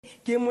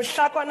Ke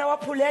mohlakwana wa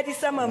phuledi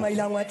sa mama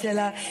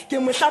ilangwathela ke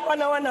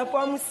mohlakwana wa nako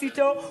wa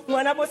mosito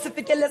ngwana bo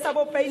sepekele sa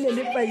bo paile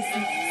le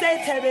paisi se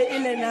thebe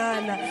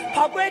ilenana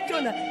phako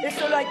etona e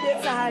hlolwa ke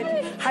tsahadi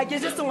ha ke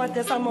je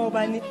sengwate sa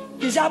maobane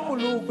ke ja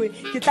polokwe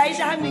ke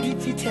tlaisha ha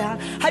medititha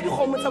ha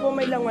dikgomo tsa bo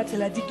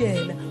mailangwathela di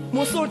kena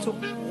mosotho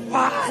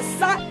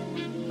wasa.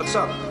 What's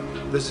up?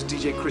 This is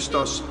DJ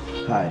Christos.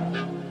 Hi,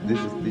 this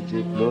is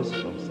DJ Floss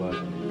from Swat.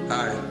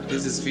 Hi,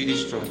 this is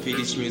Fidish from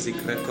Fidish Music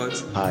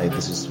Records. Hi,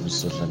 this is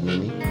Mr.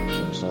 Lamini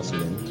from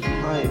Southland.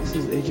 Hi, this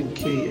is Agent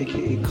K,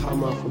 aka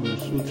Kama from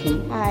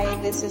Lesotho. Hi,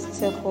 this is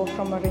Tseko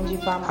from Orange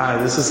Farm. Hi,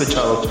 this is a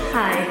child.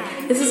 Hi,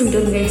 this is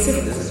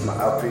Pensive. This is my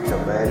Africa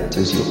man.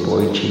 This is your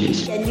boy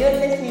Cheese. And you're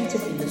listening to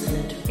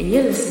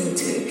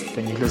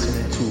Then you're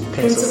listening to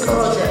Pensive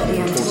Culture,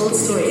 the Untold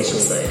Story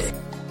episode.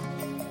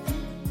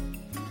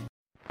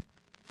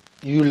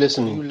 You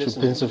listening to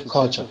Pensive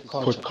Culture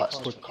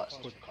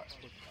podcast.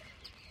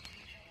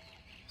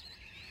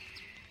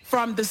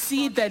 From the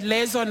seed that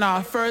lays on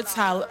our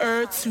fertile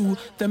earth to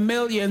the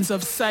millions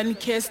of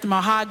sun-kissed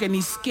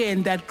mahogany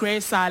skin that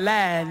grace our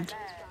land.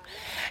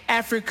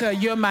 Africa,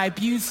 you're my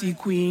beauty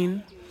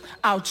queen.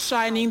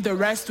 Outshining the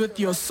rest with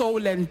your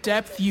soul and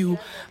depth, you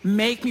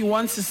make me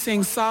want to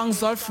sing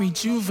songs of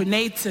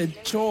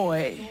rejuvenated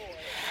joy.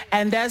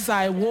 And as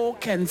I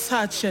walk and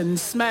touch and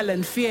smell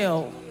and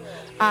feel,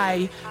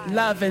 I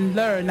love and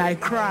learn, I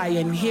cry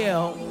and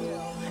heal.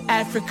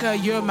 Africa,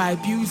 you're my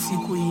beauty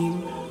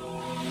queen.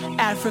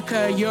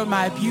 Africa, you're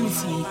my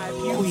beauty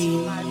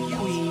queen.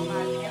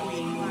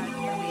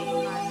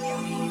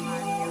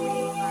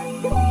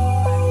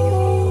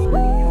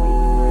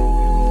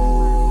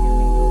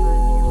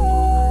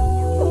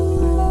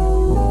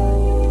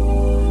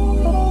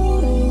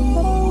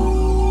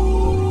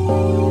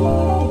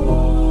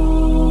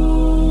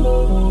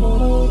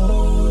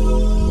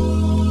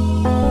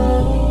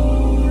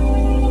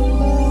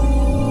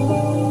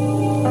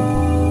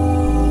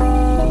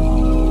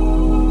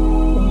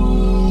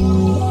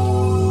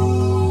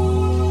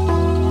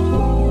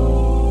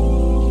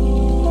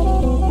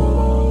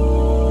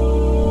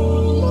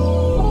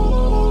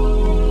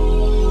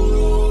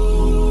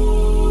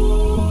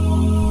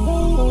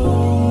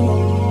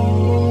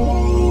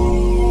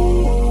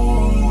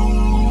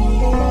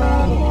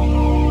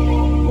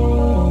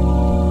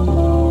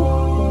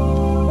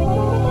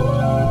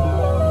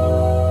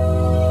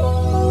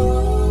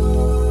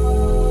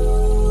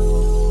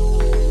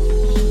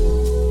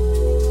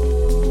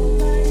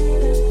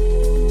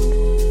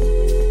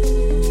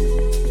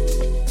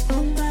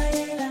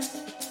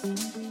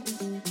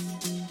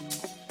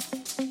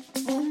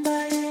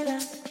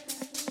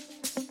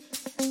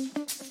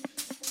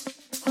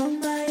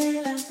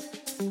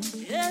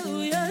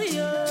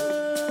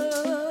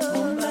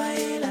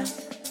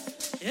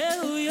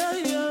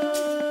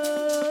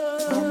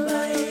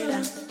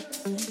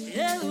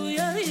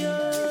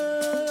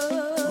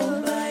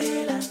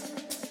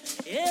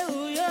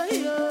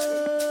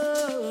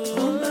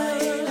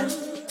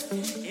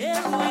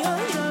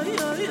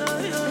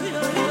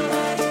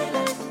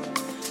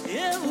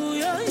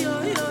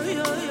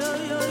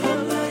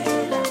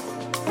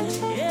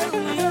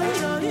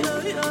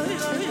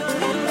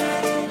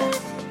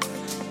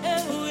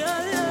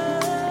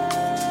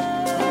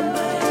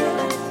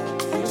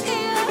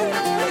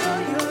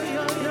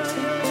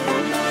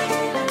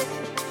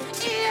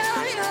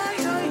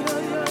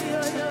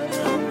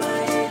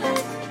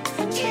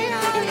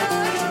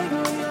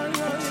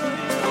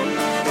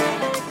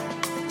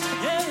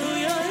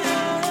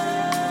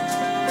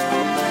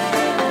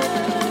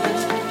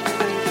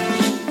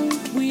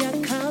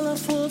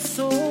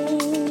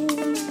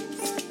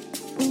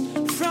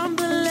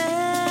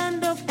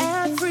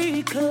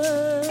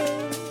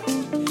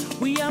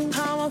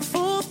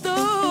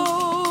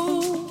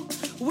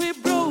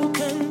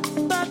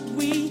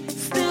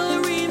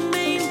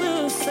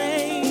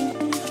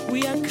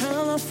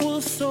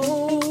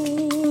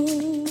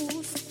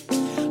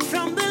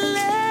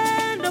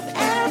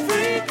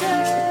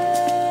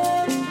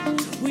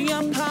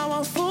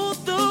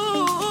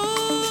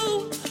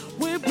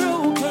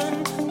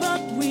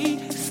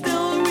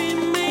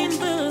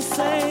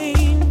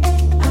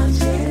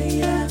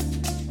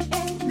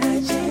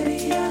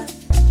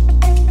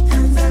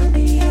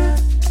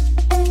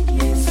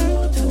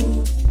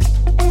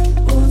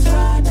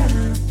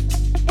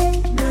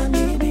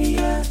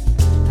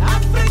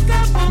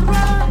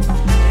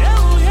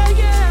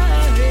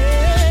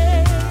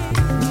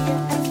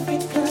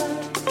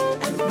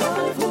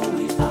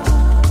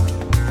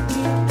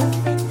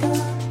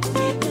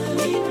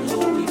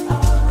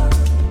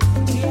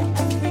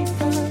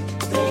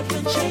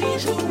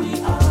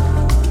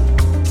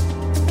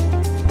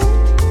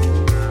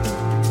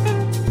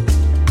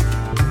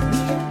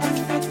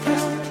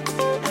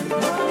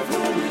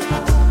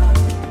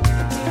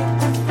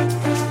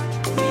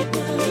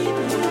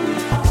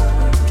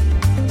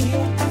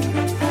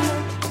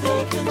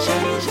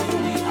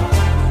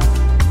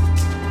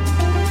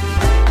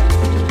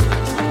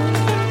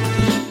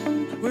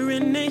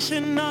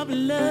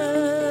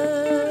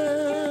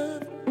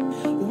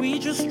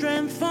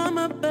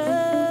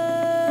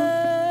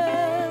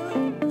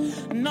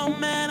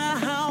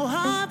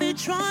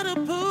 try to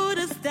put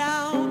us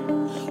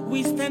down,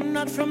 we stand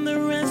out from the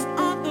rest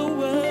of the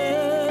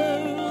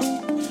world.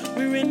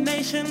 We're a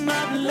nation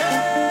of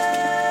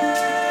love.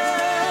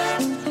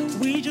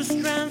 We just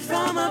strength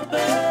from above.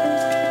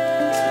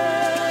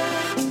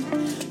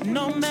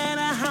 No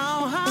matter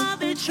how hard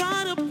they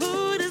try to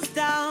put us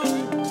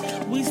down,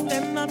 we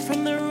stand out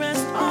from the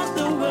rest of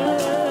the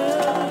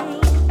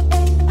world.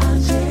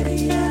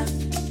 Algeria,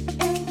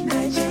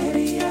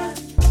 Nigeria,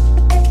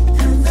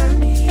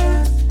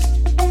 Tanzania,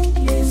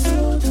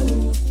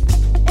 Lesotho,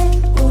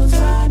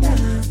 Botswana,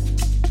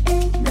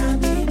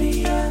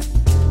 Namibia,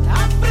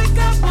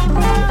 Africa,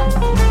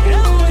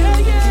 yeah,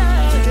 yeah,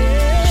 yeah.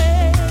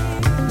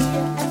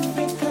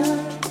 Africa,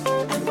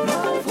 I'm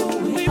proud of who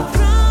we are. We're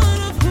proud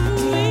of who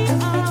we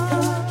are.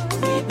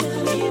 We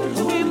believe in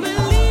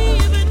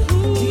who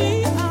we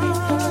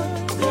are.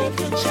 They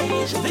can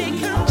change who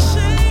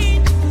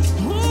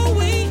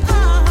we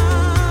are.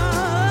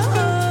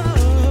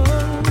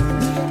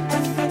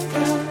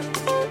 Africa,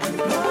 I'm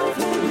proud of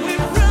who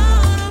we're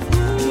proud of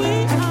who we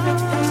are.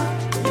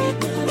 We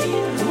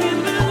believe in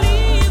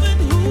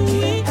who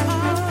we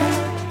are.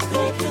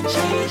 They can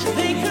change who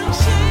we are.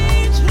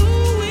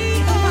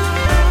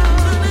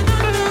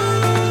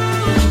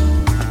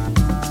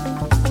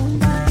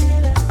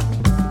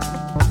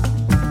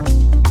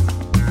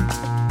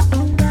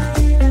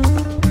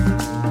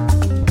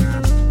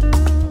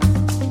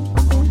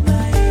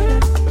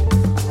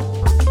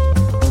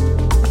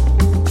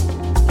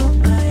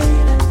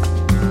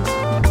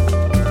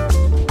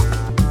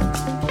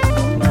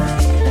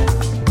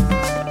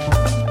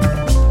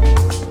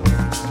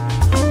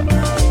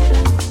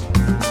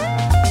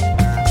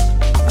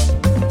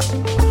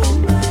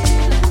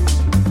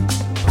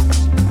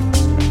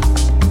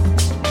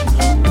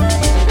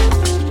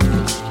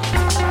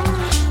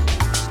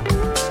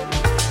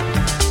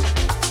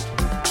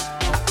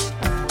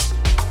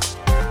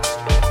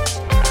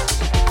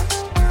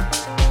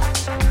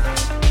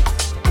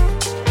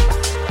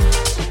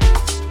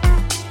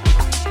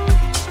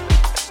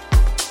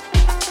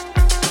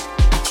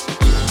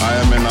 I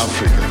am an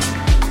African.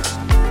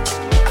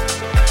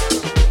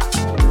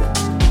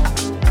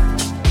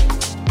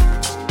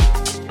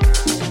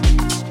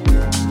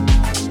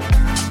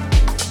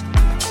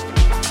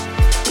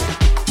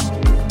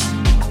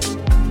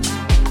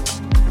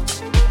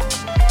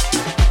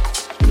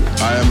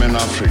 I am an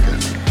African.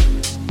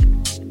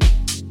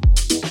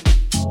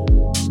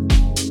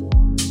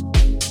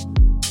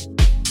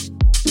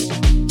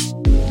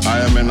 I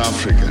am an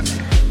African.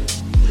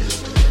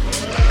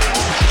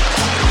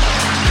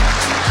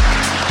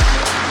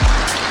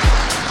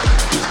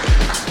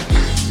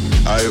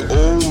 I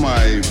owe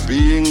my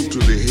being to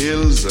the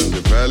hills and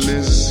the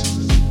valleys,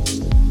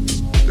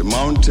 the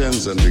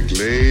mountains and the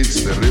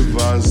glades, the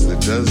rivers, the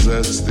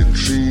deserts, the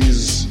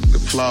trees, the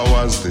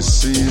flowers, the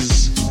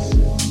seas,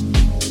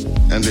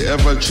 and the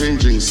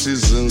ever-changing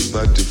seasons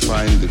that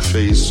define the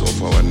face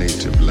of our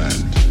native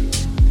land.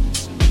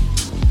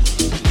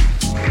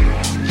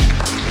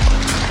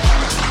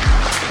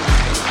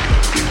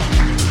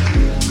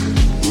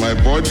 My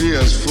body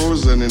has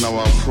frozen in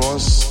our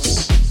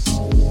frosts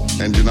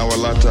and in our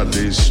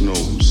latter-day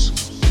snows.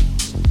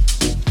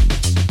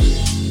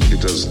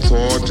 It has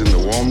thawed in the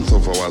warmth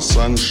of our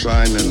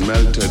sunshine and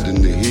melted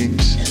in the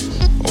heat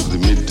of the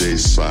midday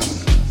sun.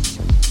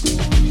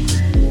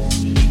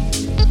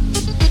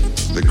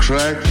 The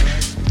crack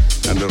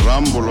and the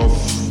rumble of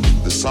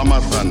the summer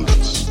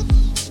thunders,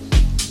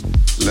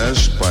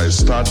 lashed by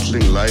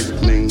startling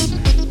lightning,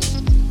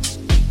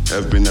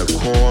 have been a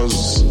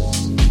cause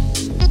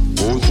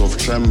both of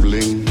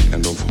trembling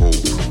and of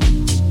hope.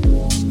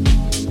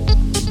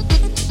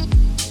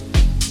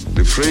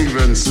 The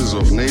fragrances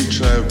of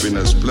nature have been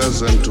as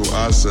pleasant to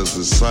us as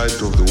the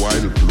sight of the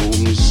wild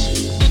blooms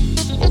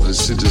of the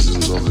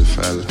citizens of the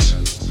veldt.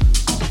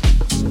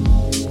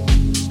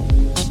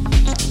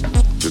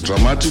 The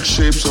dramatic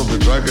shapes of the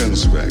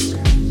Drakensberg,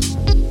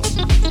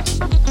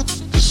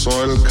 the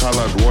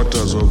soil-colored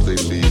waters of the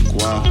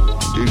Likwa,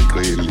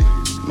 Iqili,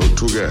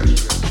 Notugel,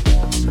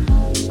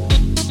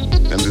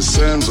 and the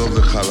sands of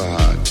the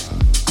Kalahari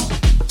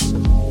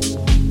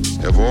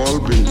have all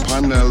been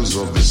panels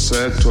of the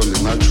set on the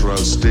natural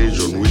stage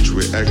on which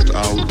we act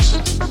out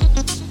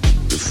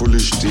the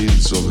foolish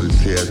deeds of the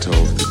theater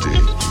of the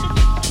day.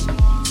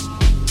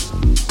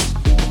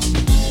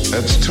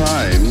 At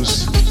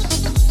times,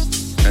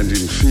 and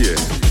in fear,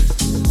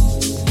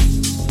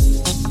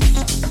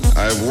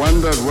 I have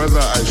wondered whether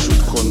I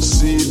should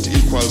concede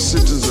equal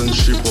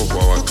citizenship of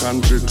our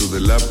country to the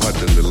leopard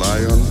and the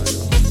lion,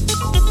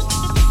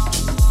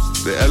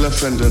 the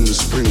elephant and the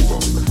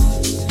springbok,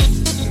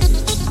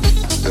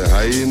 the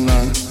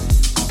hyena,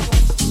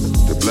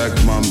 the black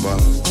mamba,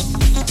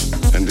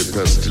 and the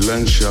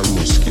pestilential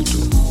mosquito.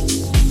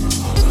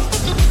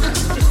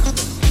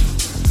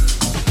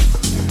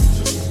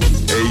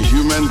 A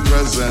human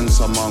presence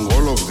among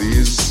all of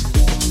these,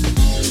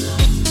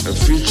 a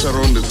feature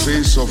on the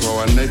face of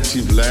our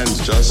native land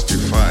just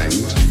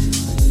defined.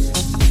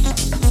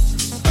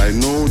 I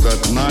know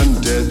that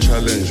none dare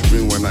challenge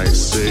me when I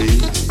say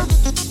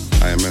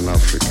I am an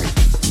African.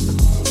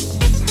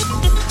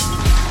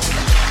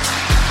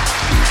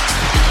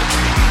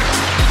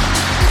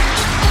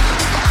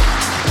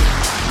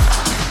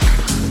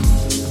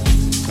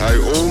 I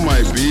owe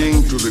my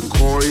being to the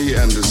Khoi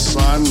and the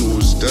sun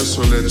whose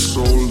desolate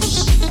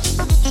souls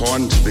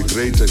haunt the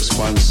great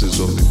expanses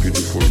of the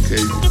beautiful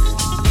Cape.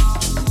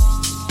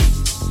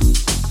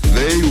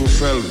 They who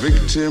fell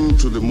victim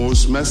to the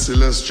most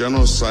merciless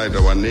genocide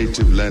our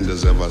native land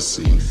has ever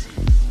seen.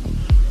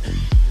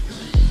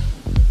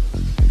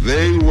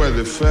 They were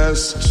the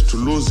first to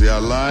lose their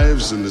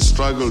lives in the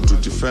struggle to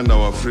defend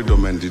our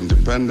freedom and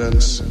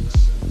independence,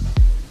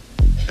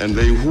 and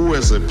they who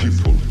as a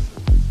people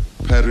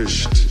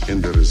perished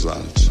in the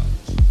result.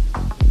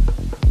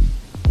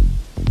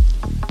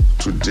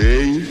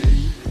 Today,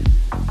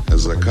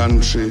 as a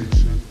country,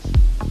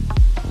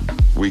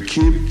 we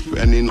keep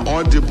an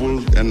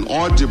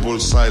audible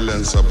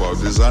silence about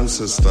these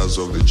ancestors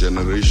of the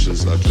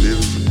generations that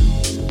live,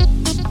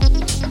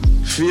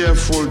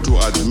 fearful to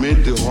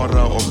admit the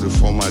horror of the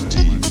former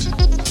deed,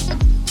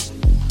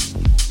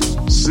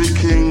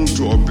 seeking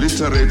to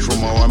obliterate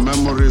from our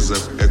memories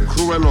a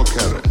cruel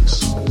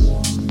occurrence,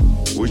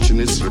 which in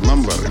its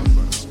remembering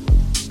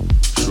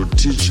should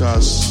teach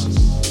us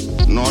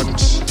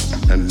not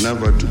and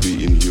never to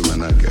be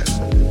inhuman again.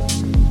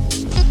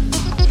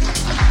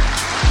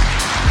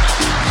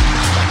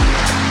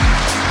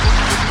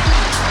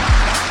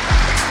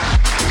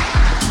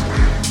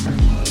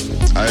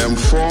 I am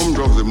formed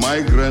of the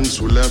migrants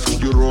who left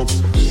Europe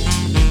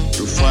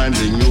to find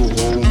a new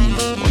home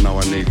on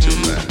our native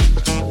land.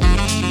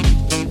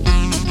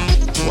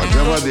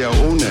 Whatever their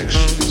own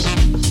actions,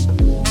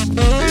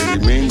 they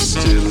remain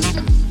still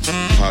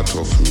part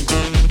of me.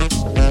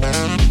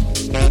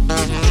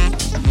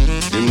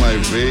 In my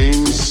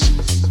veins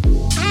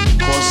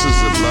courses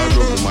the blood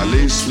of the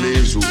Malay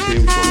slaves who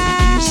came from the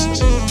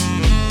East.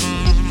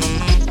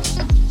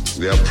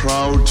 Their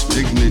proud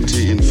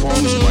dignity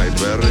informs my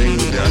bearing,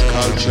 their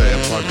culture a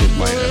part of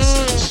my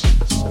essence.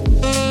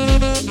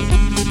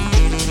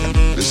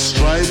 The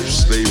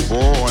stripes they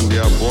bore on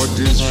their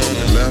bodies from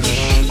the lash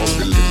of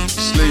the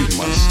slave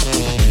master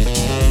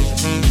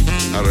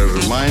are a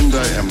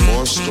reminder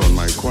embossed on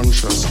my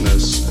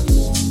consciousness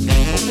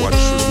of what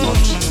should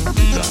not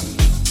be done.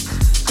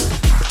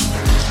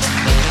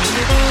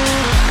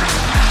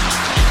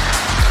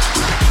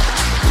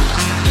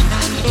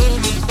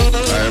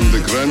 I am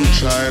the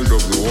grandchild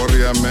of the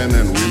warrior men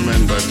and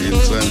women that the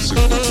Nzansi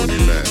Kupuni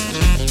led.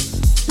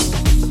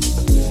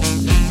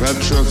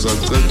 Patriots that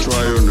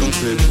Tetwayo and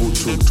Mpepu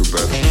took to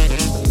battle.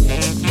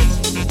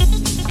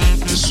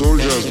 The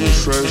soldiers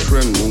Mushweshwe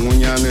and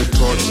Mumunyane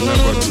taught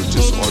never to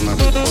dishonor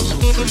the cause of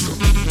freedom.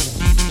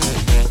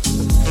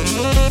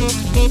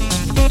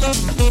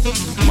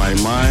 My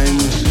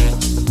mind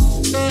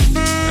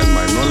and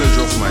my knowledge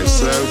of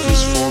myself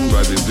is formed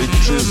by the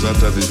victories that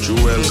are the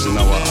jewels in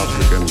our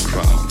African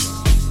crown.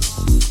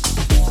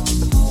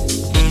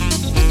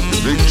 The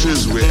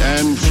victories we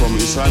earned from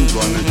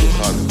Isandlwane to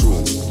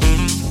Khartoum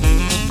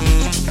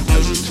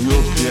as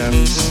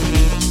Ethiopians,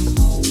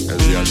 as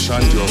the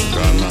Ashanti of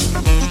Ghana,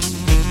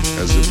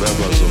 as the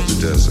Berbers of the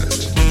desert.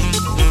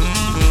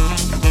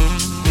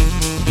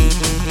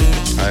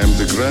 I am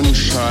the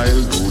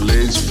grandchild who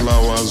lays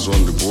flowers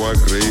on the Boer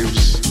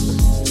graves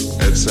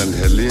at St.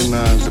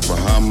 Helena, the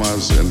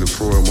Bahamas, and the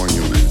Froe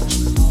Monument,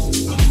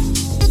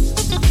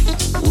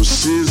 who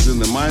sees in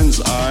the mind's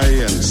eye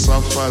and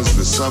suffers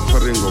the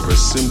suffering of a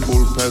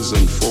simple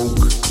peasant folk,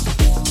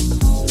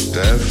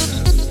 death,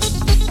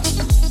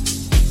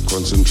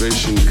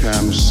 concentration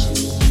camps,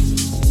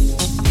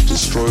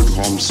 destroyed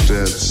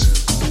homesteads,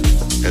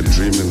 a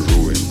dream in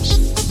ruins.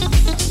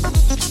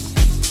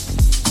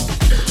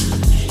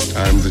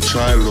 I am the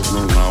child of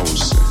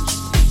Nonause.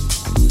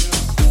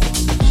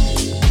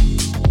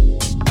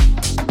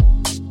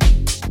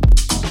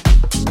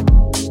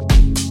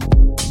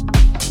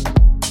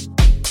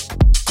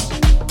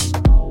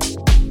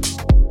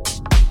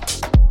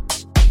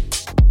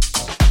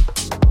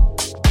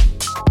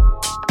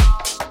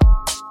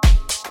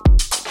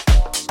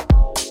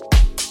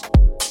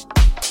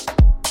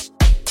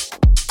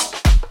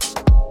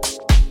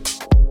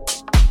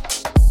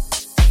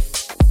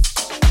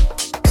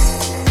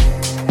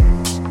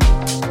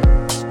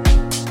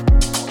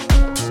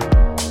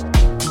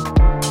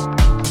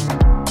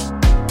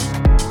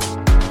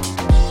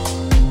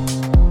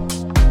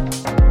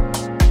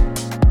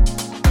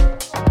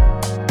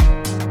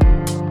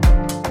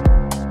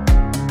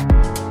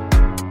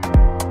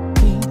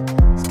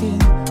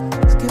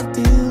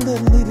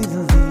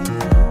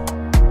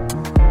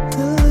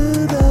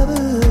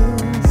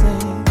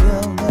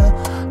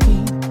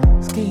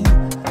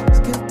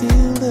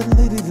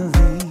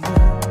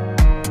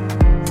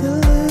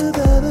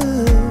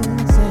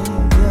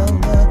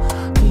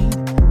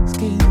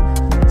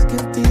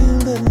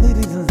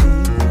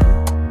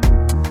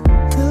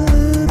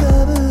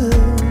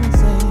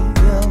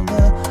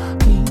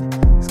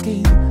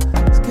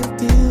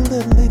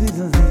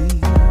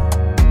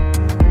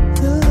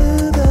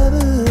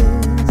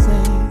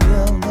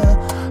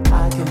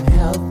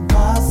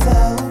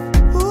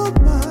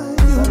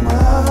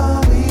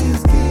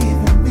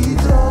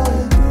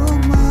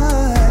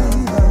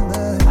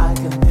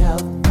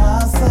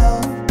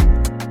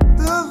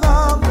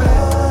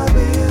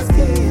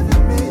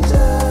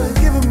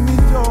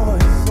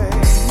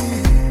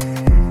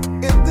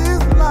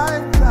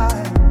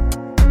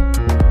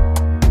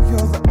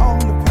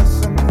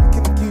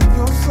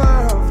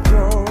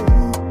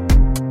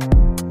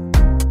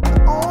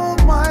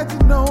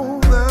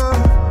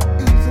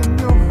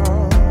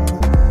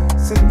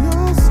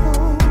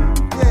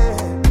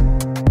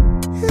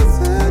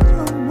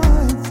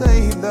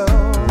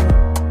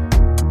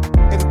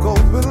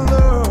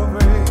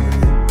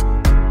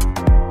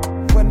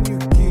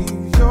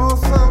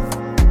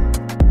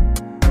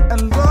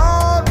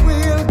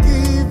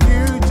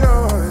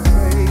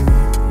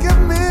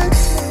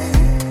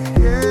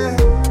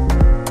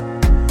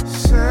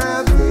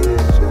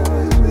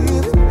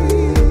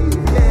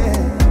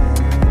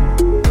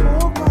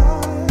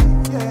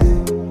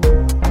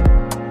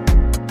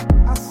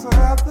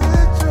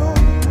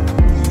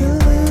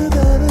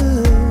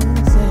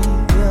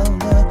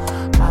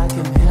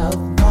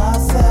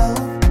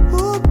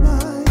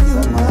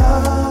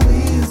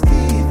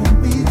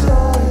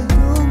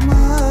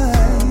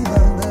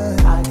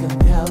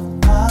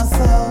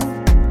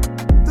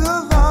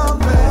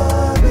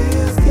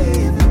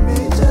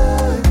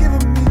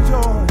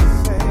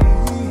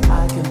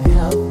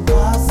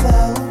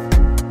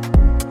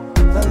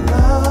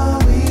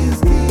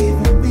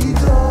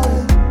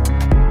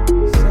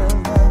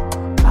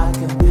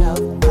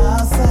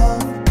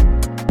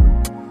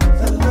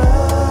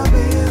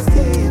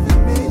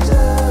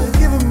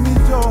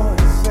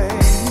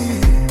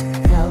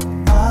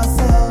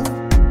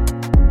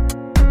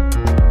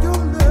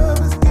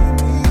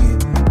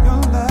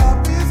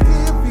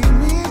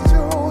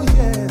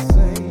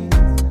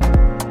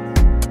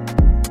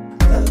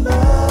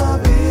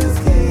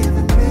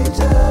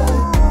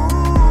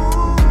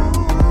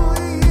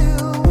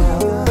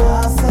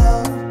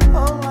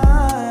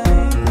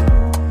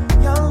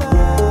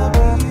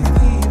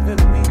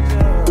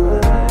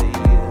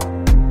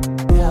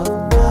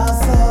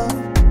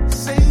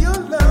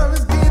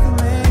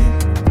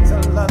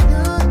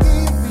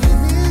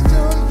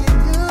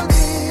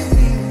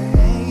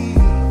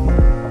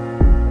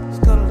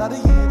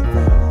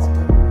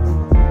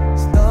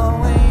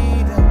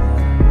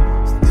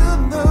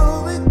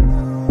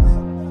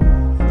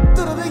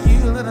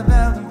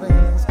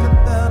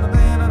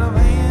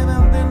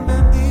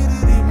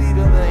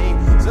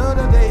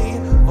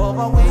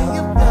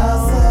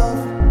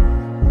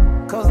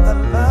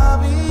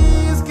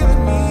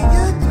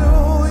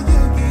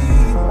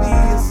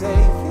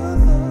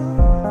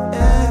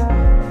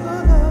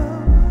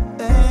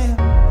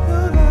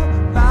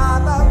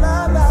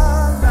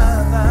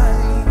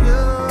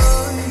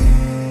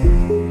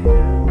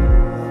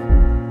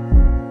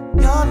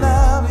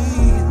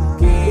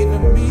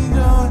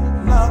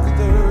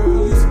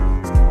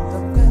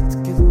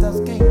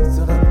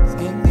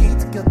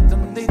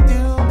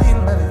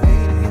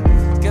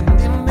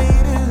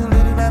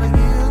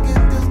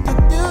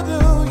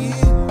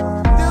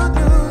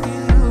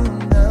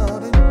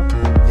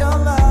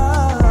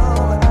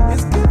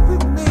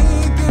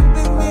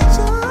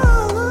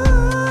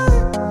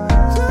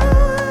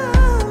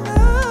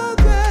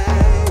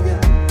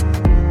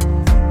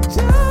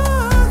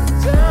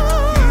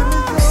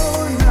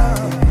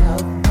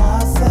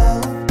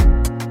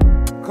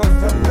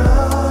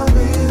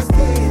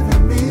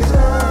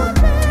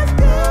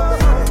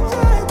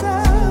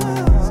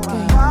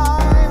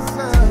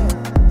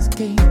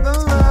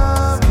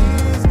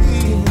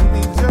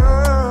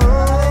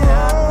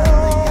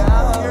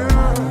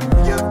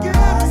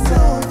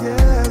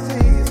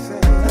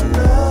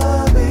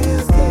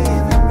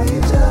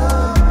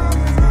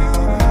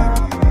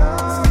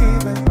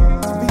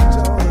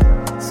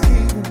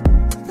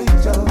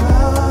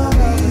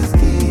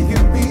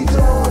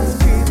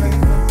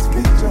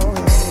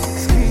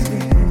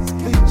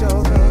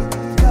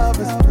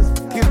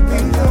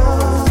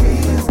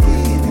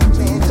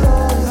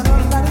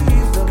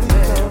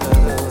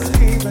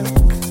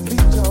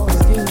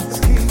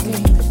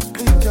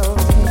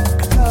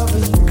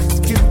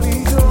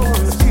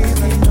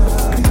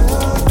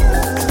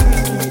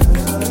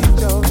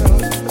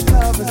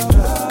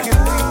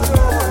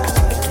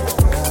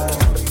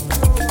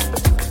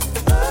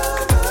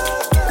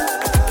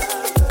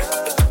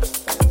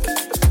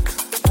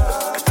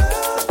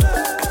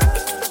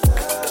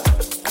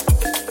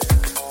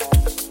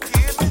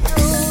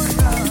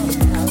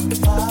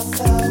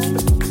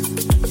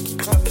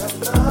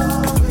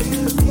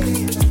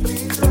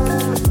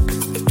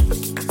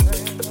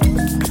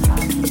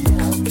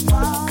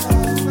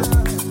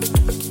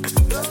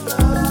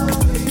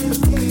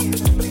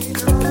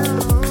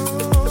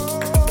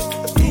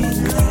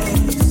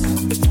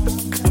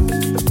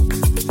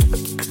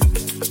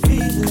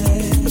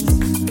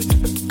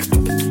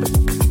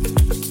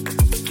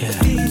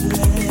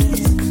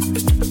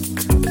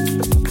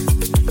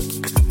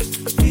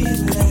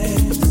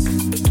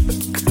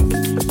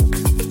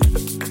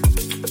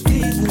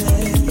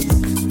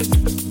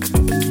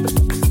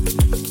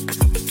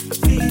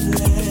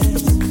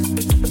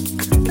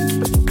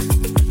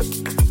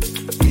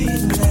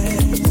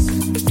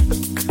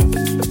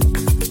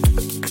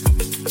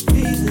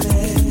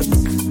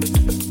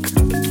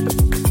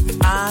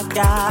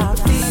 got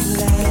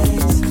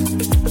feelings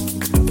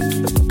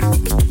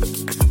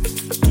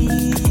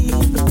deep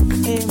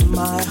in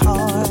my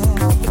heart.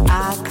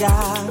 I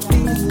got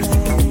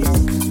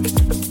feelings,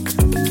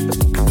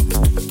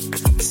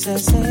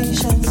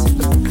 sensations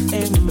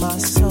in my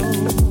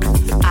soul.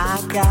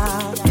 I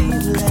got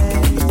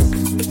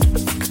feelings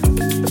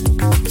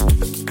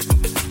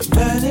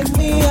burning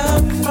me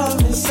up from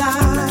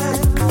inside.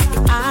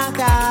 I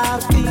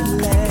got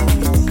feelings.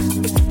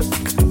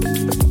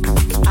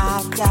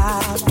 I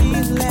got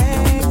feelings.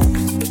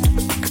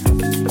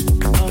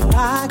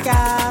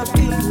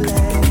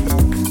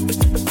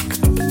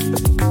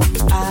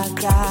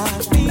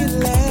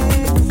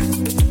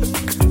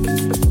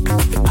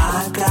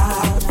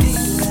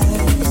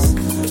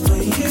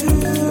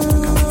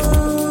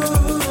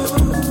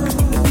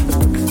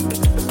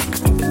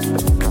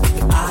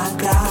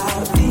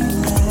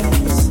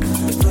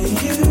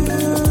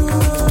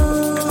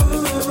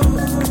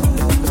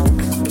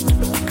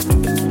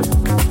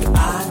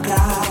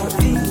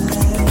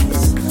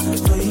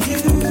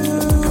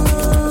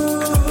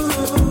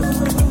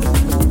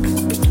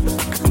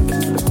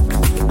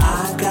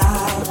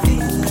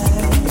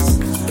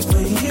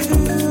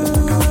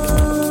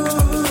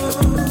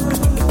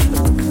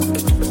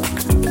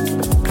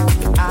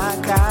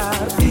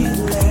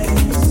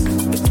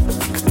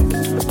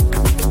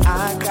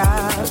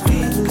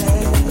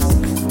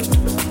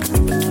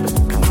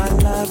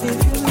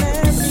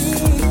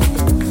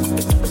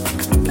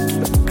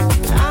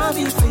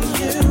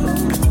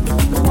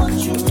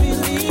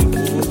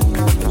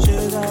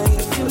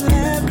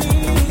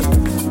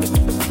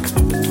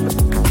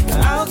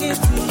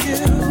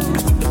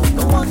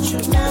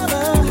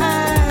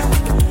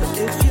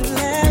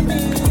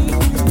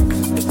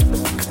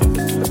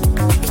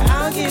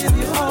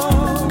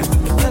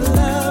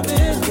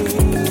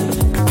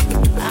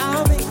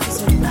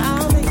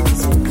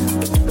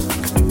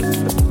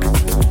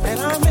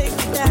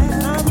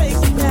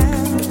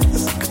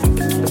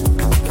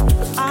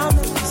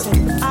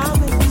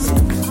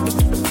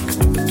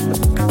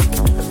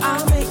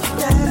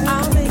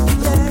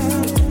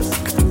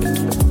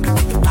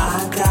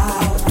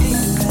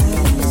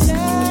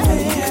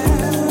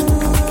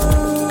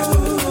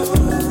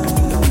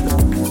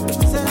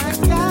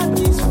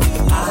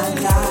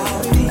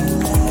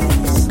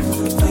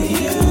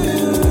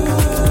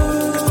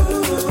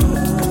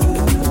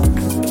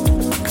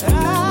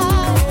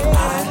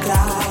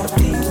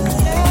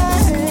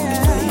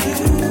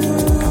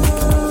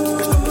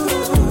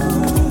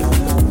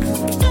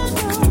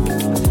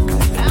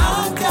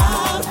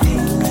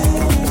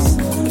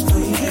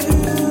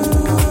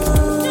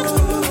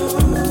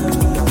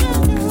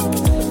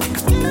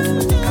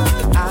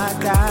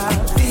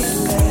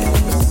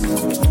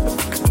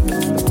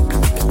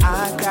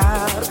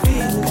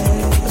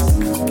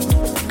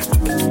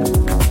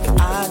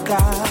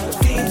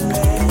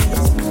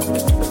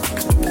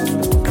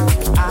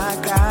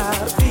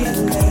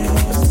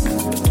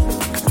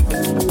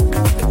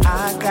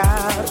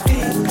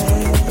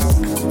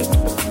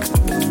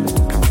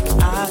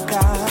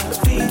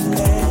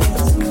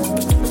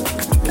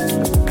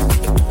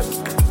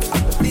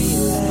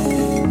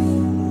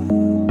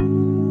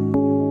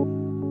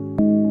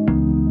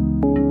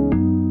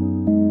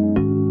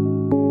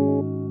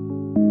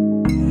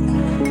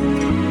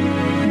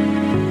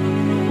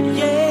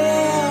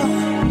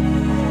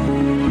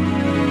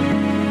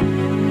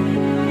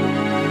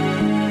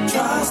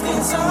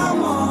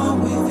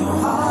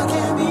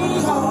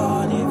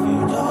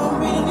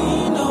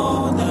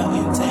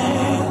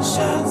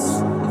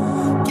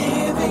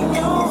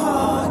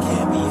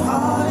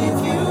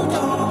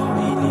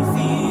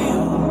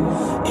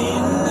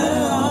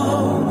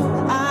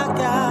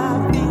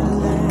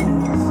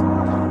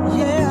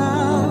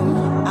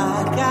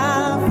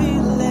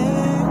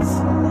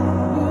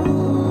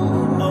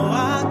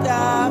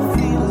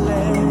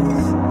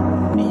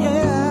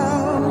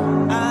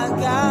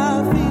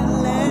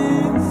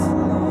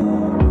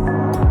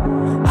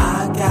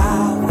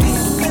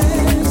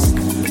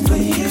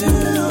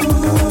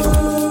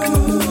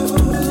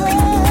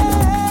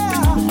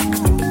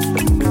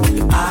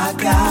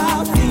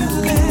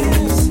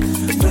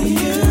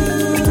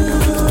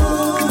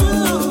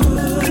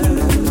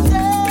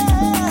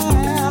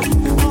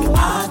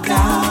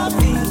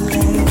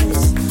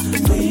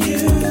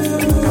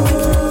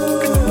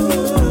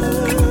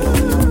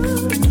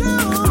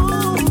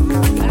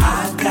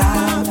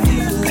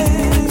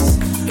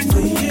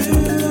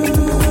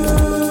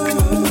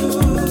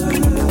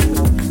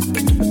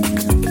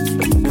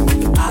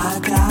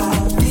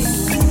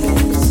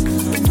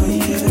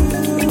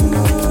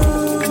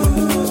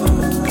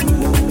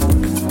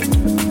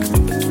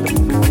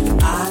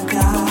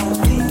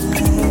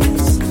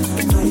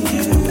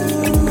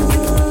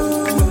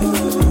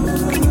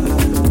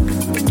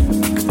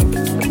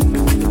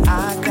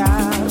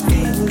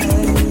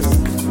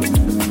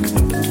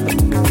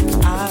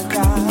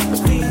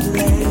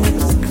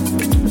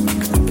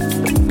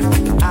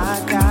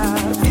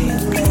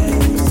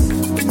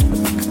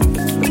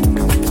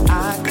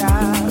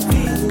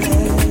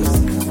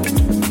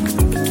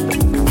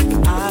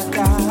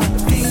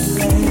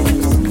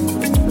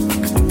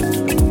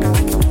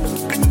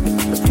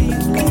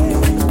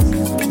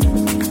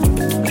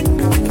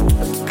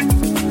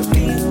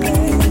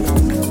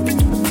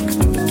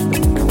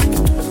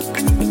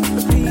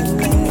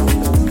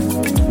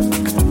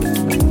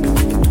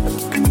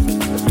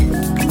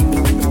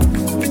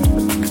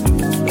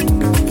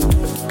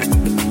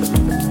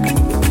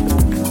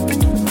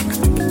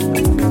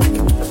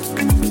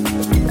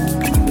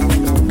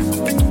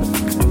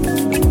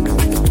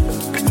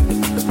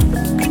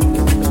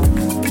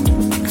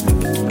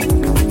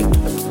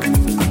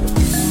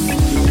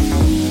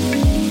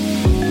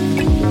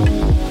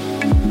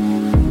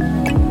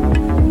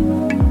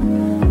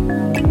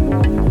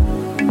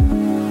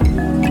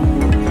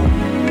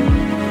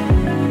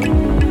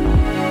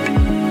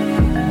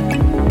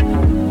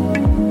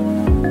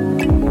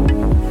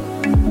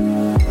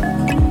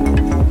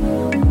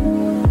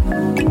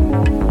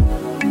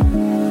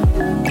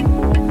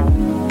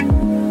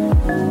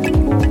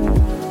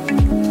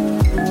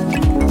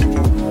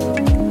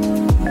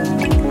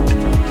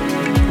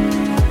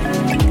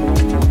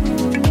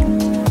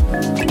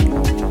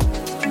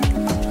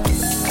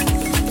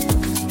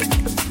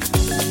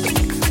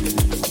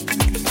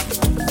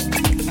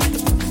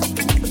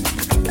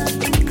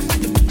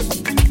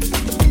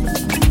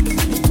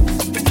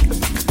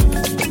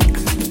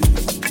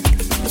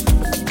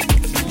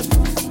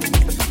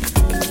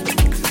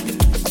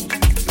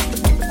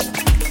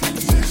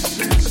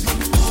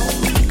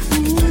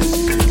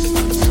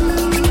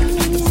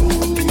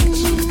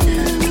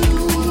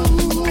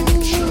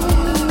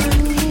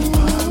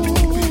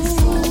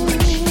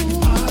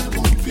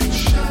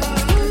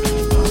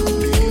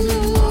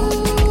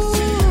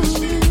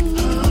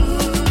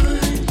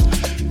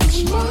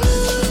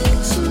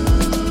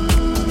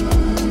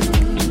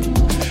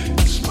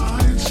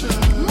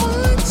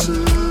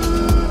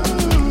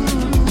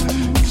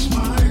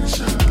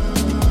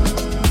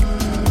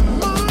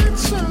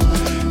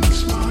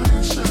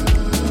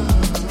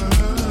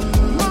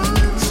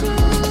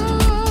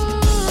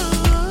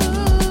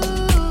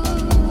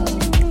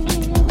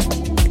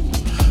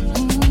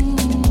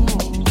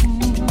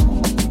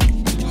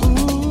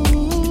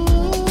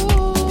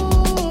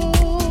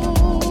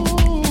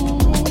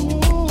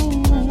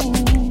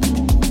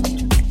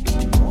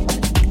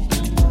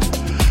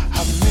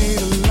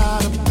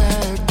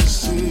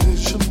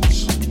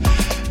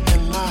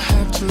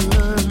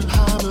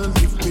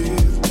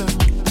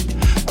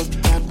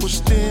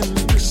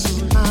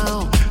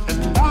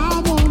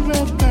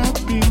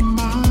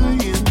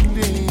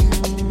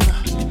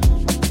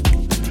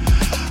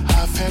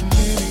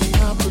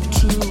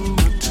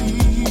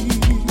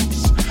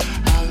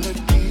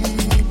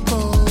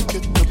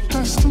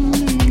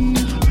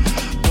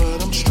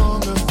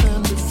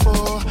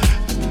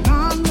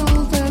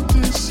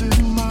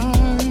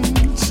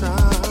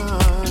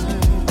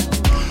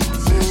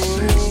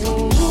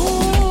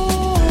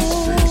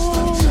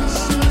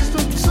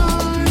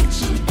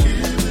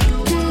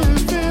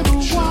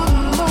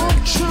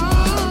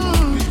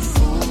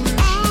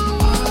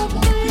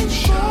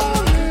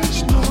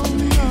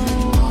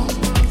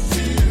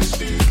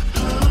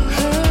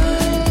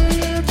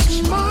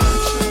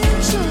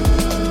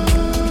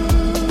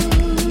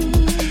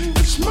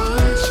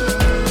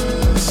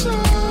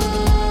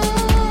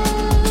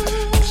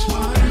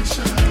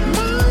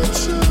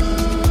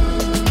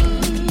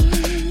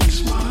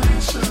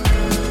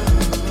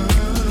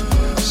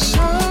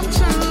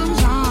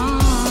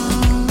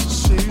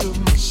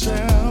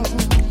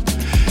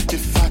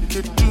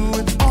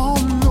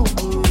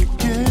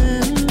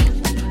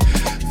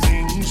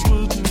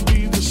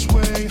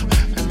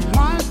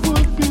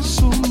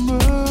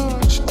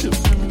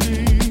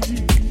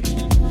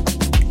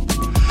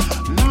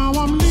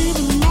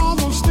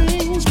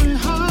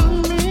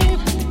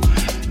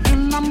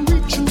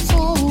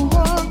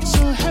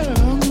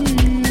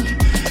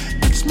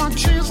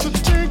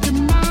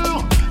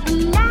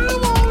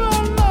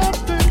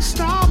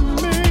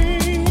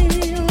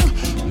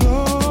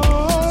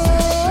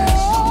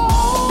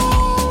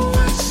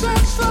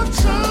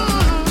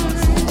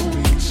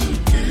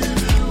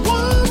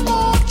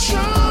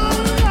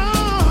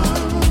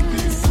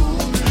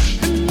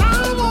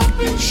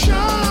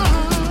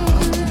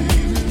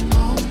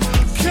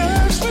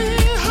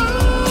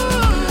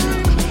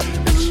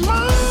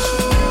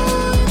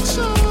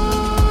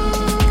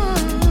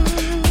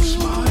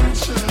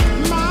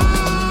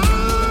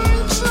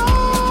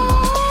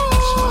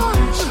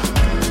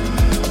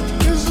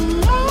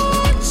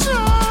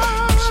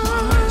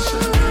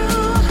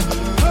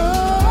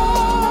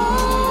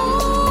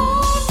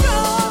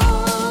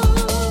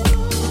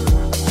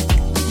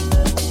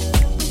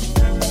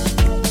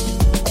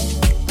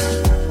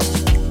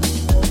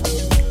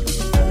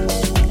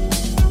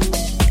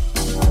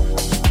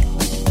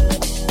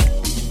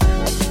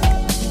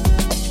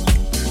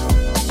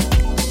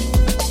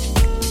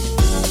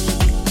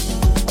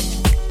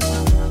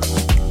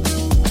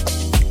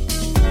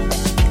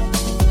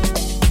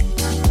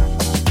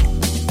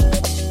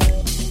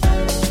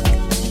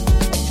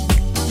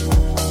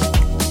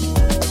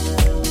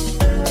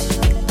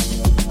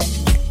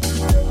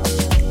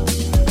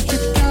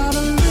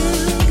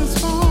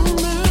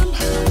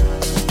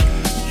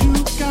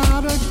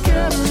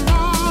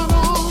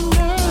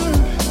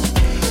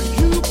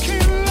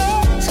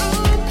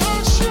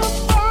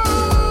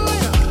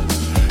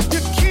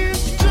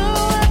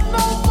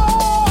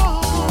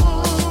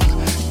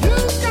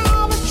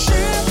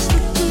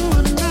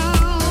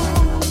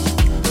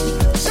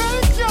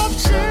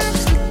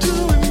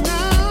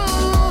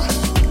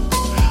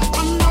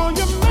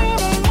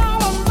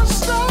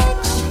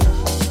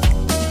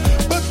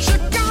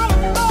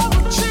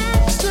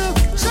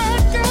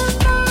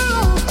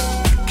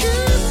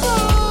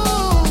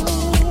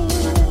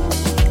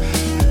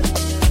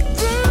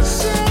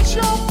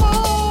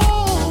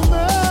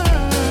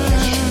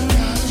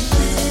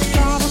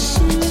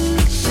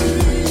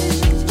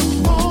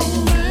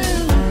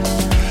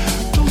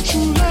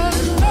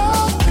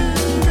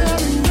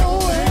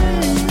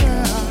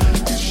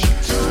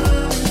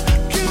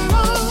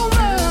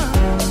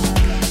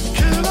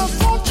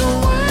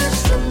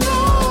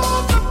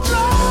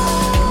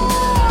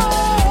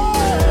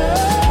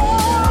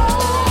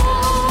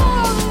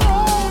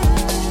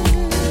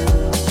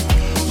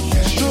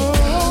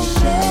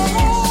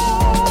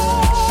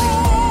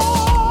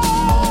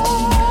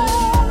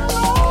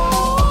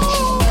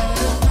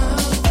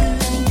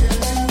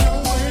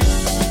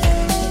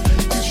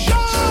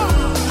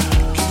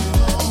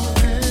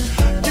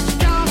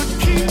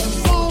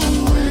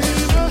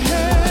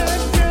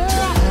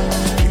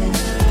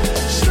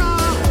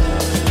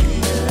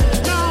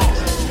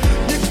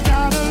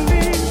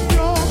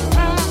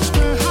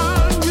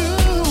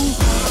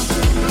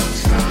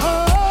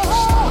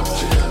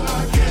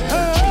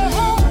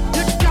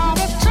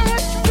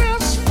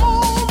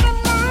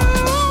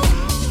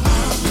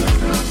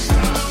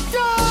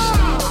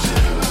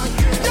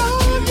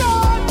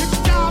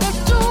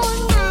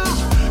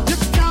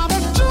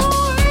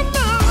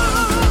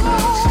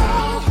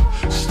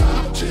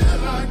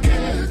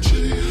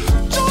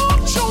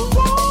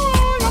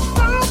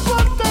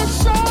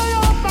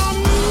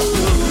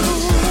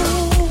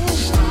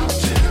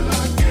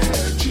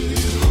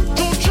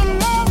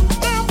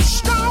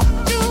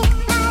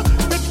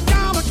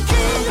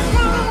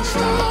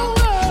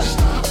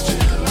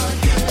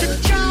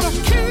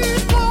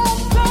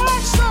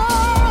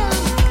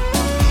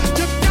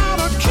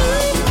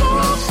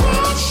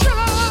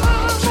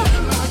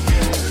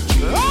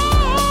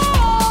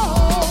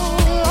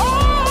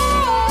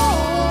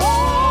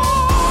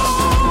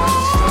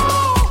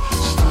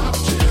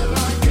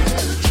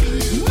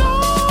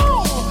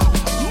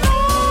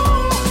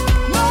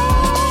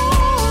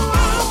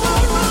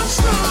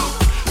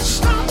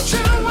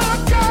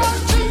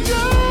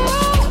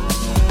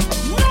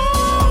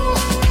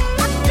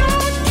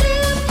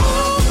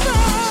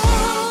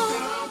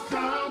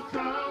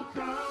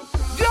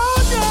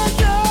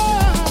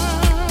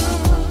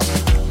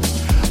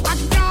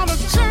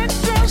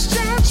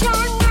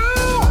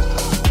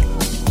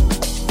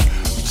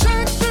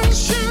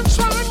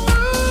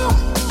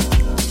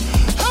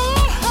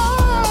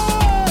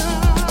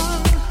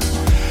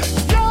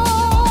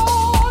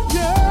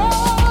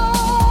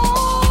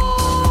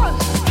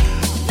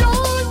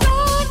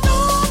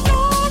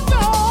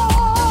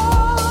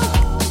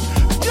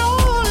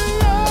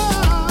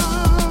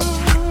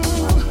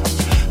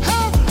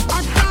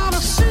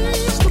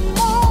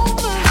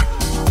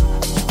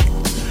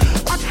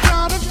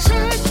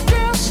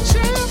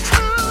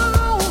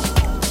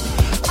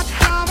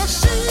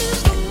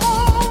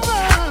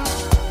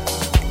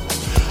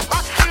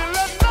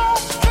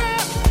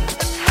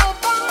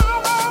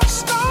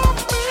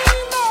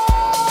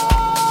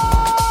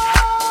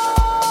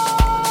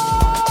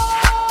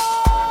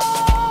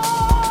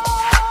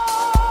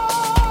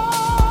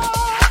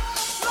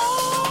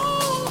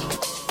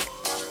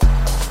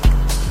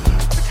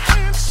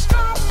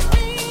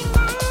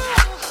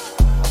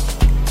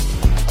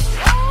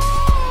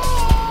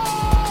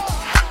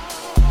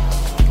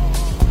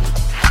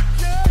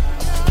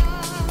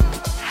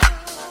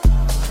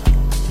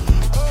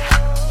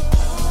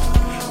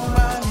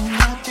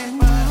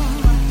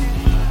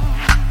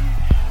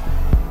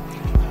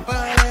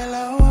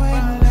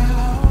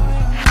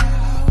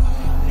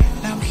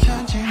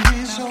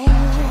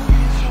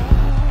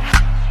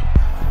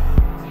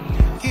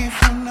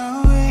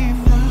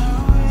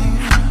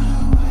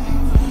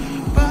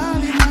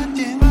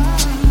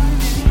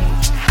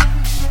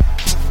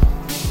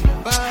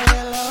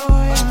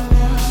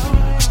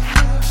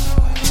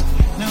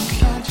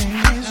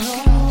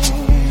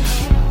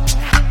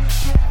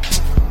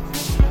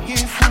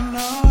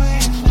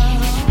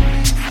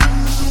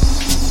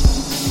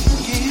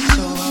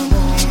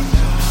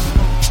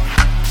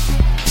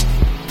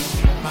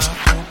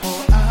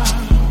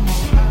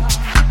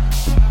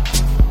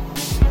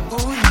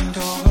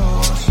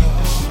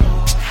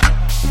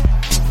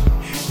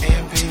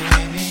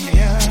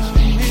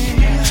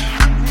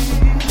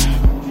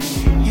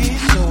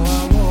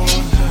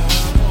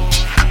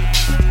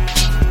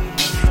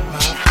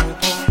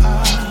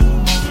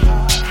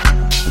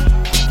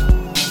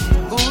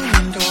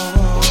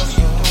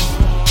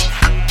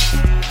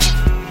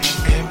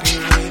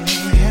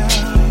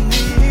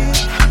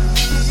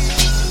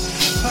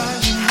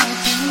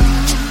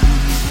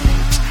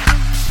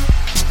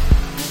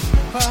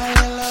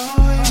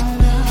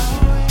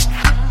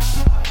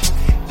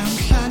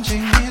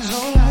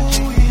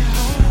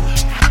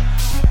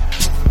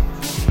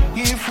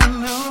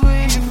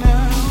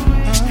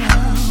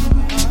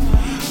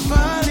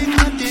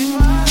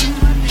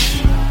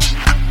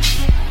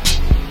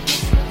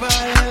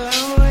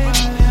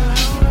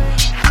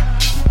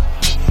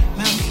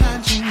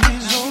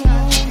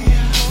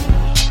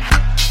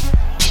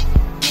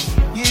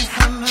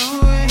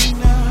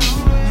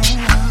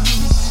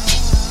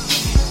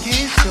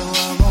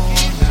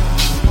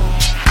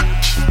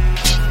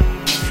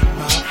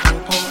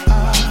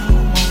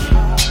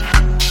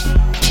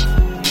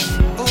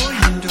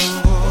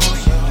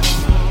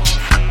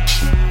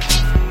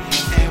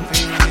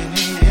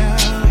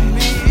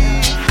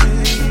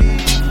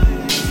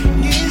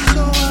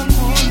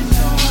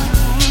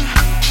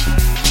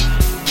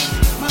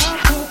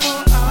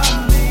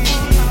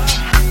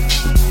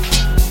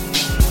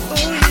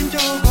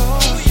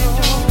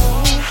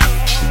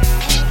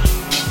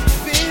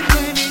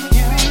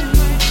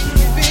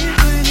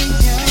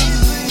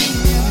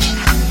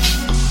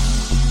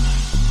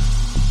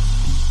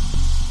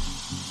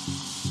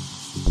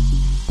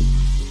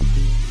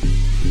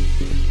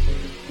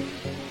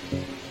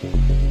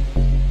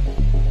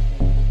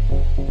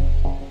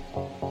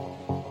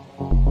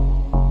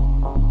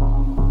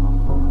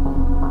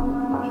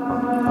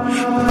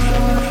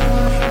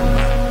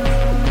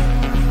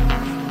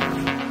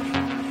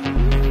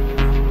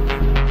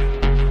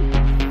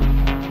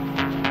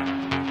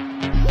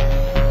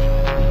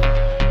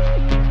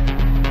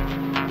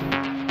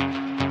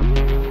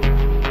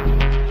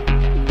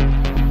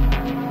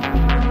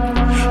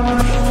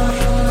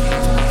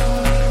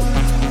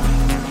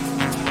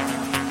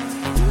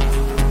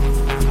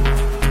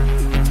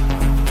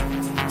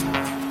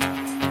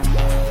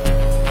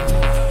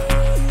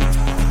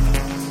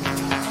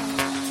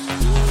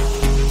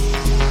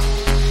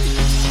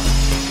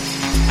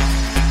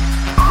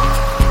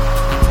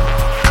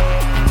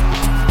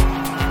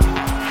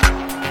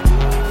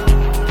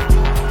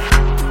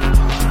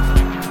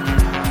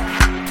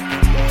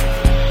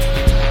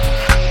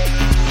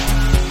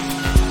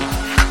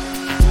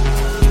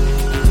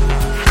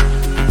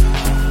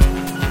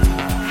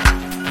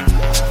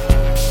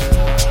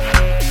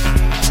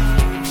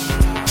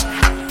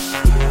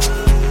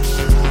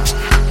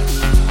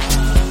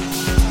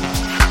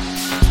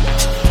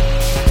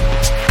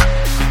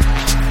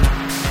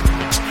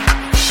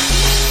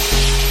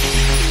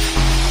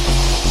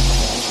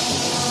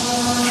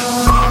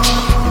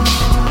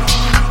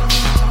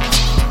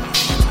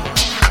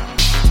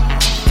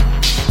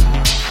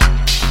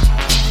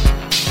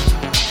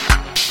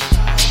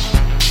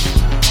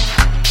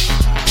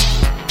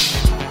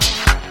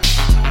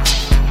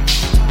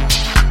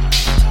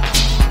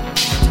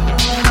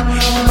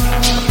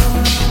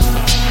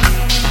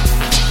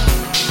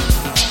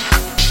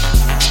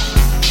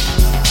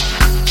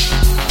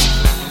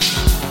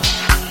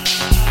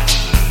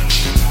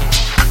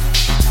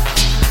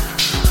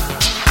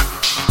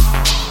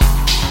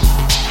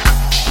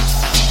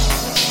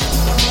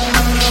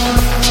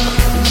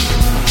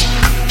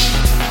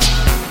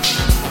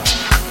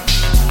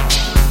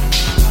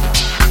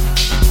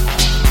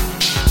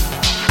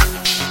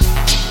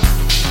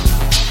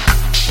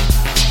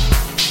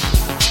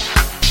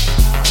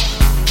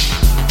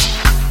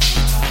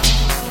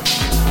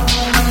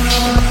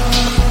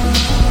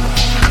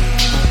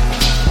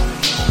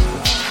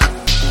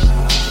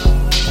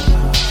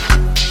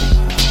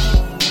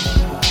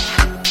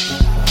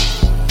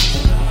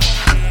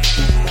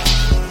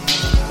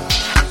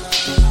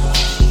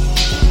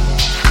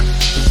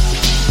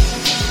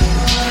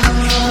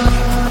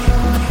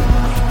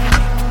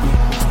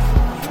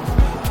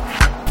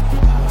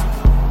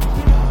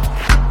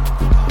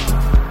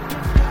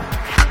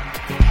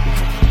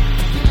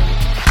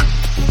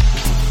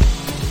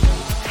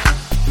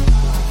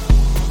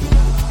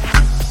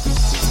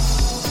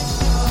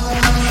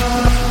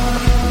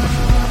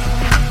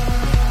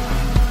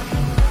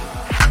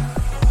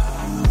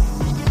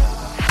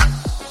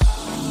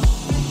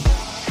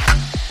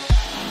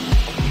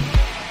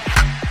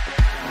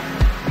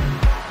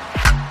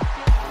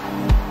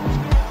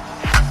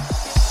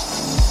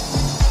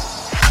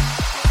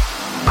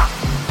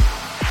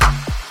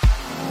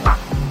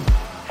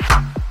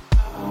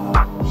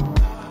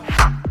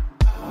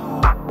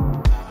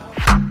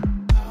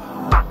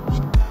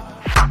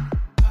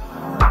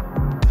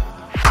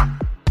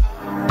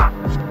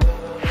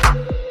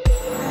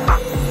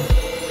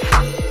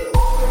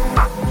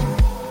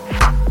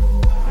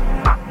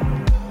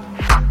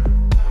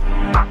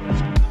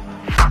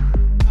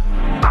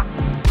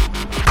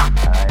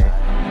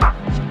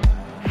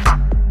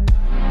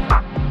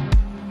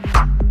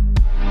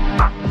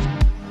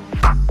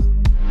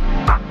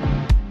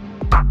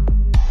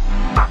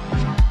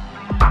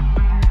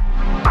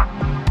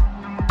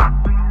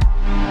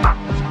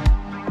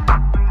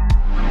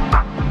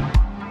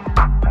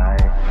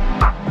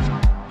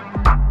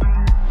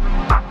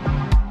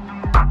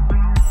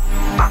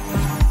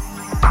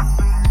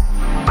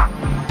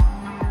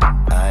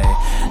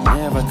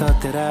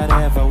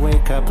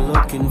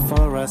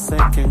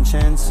 second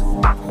chance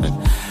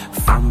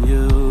from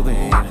you,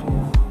 babe.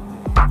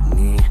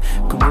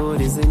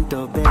 Ngikhumbula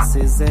izinto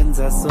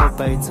besizenza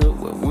sobhayithu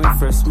when we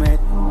first met.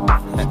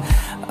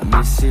 I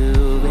miss you,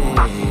 babe.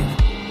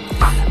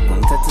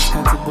 Ngithatha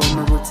isikhathi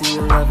bona ukuthi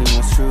your loving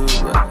was true,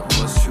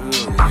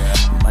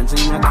 manje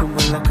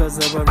ngiyakhumbula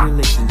cause our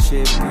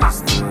relationship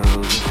is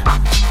through.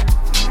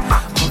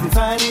 Hope you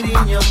find it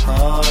in your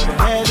heart,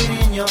 have it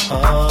in your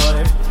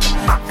heart.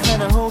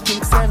 Kinda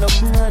hoping stand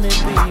up on it,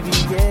 baby,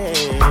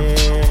 yeah.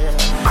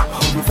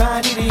 Hope you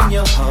find it in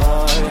your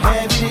heart,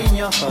 have it in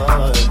your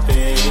heart,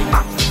 babe.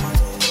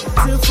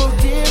 To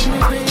forgive me,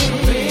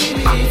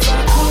 baby, if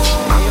I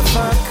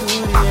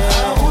could, yeah.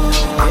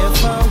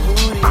 If I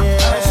would, yeah.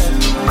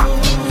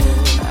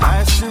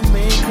 I should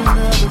make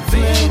another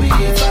baby,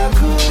 if I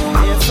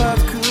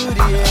could,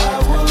 yeah.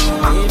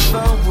 If I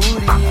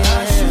would, yeah.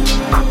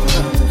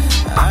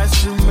 I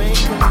should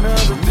make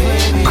another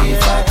baby,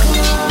 if I could.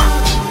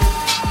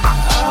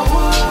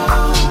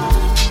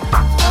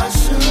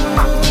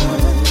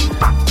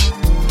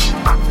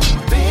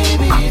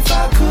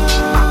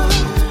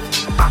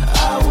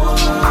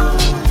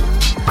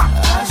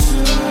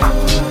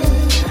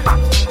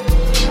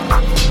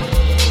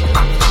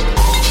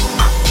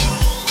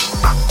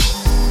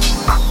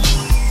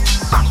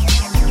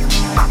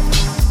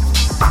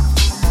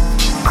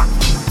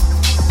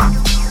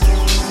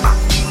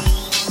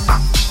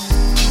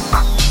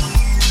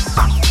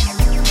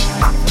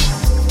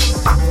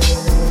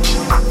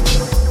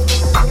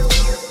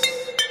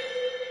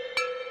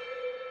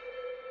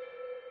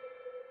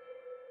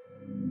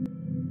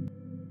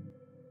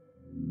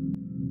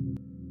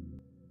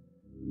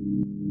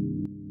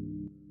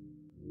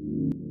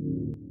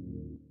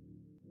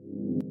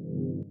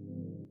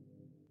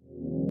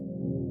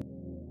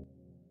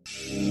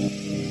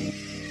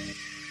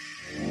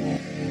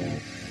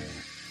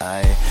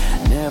 I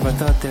never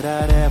thought that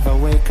I'd ever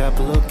wake up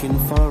looking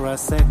for a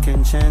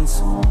second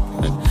chance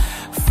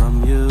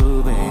from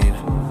you, babe.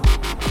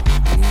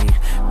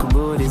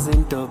 Ngikhumbula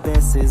izinto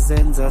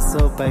besizenza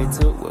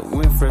sobhayithu when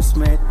we first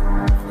met.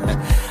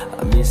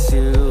 I miss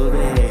you,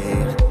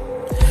 babe.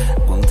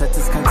 Ngithatha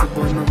isikhathi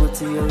bona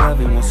ukuthi your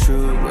loving was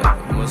true,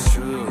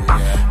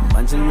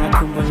 manje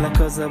ngiyakhumbula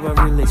cause our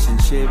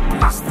relationship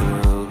is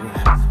through.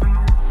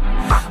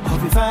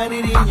 Hope you find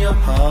it in your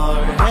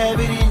heart, have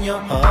it in your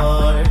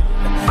heart.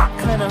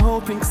 Kinda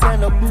hoping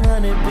stand up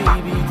on it,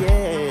 baby,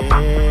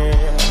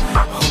 yeah.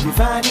 Hope you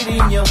find it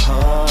in your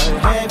heart,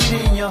 have it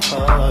in your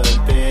heart,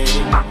 babe.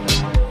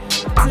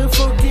 To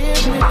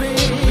forgive me,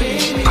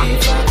 baby,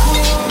 if I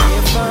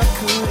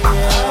could,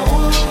 yeah.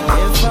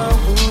 If I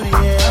would,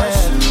 yeah.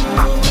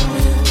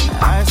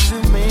 I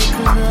should make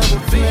another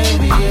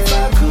baby, if I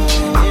could,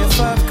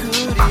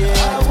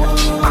 yeah.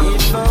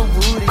 If I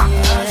would,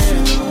 yeah.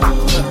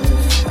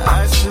 I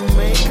should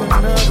make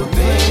another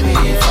baby,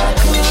 if I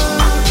could.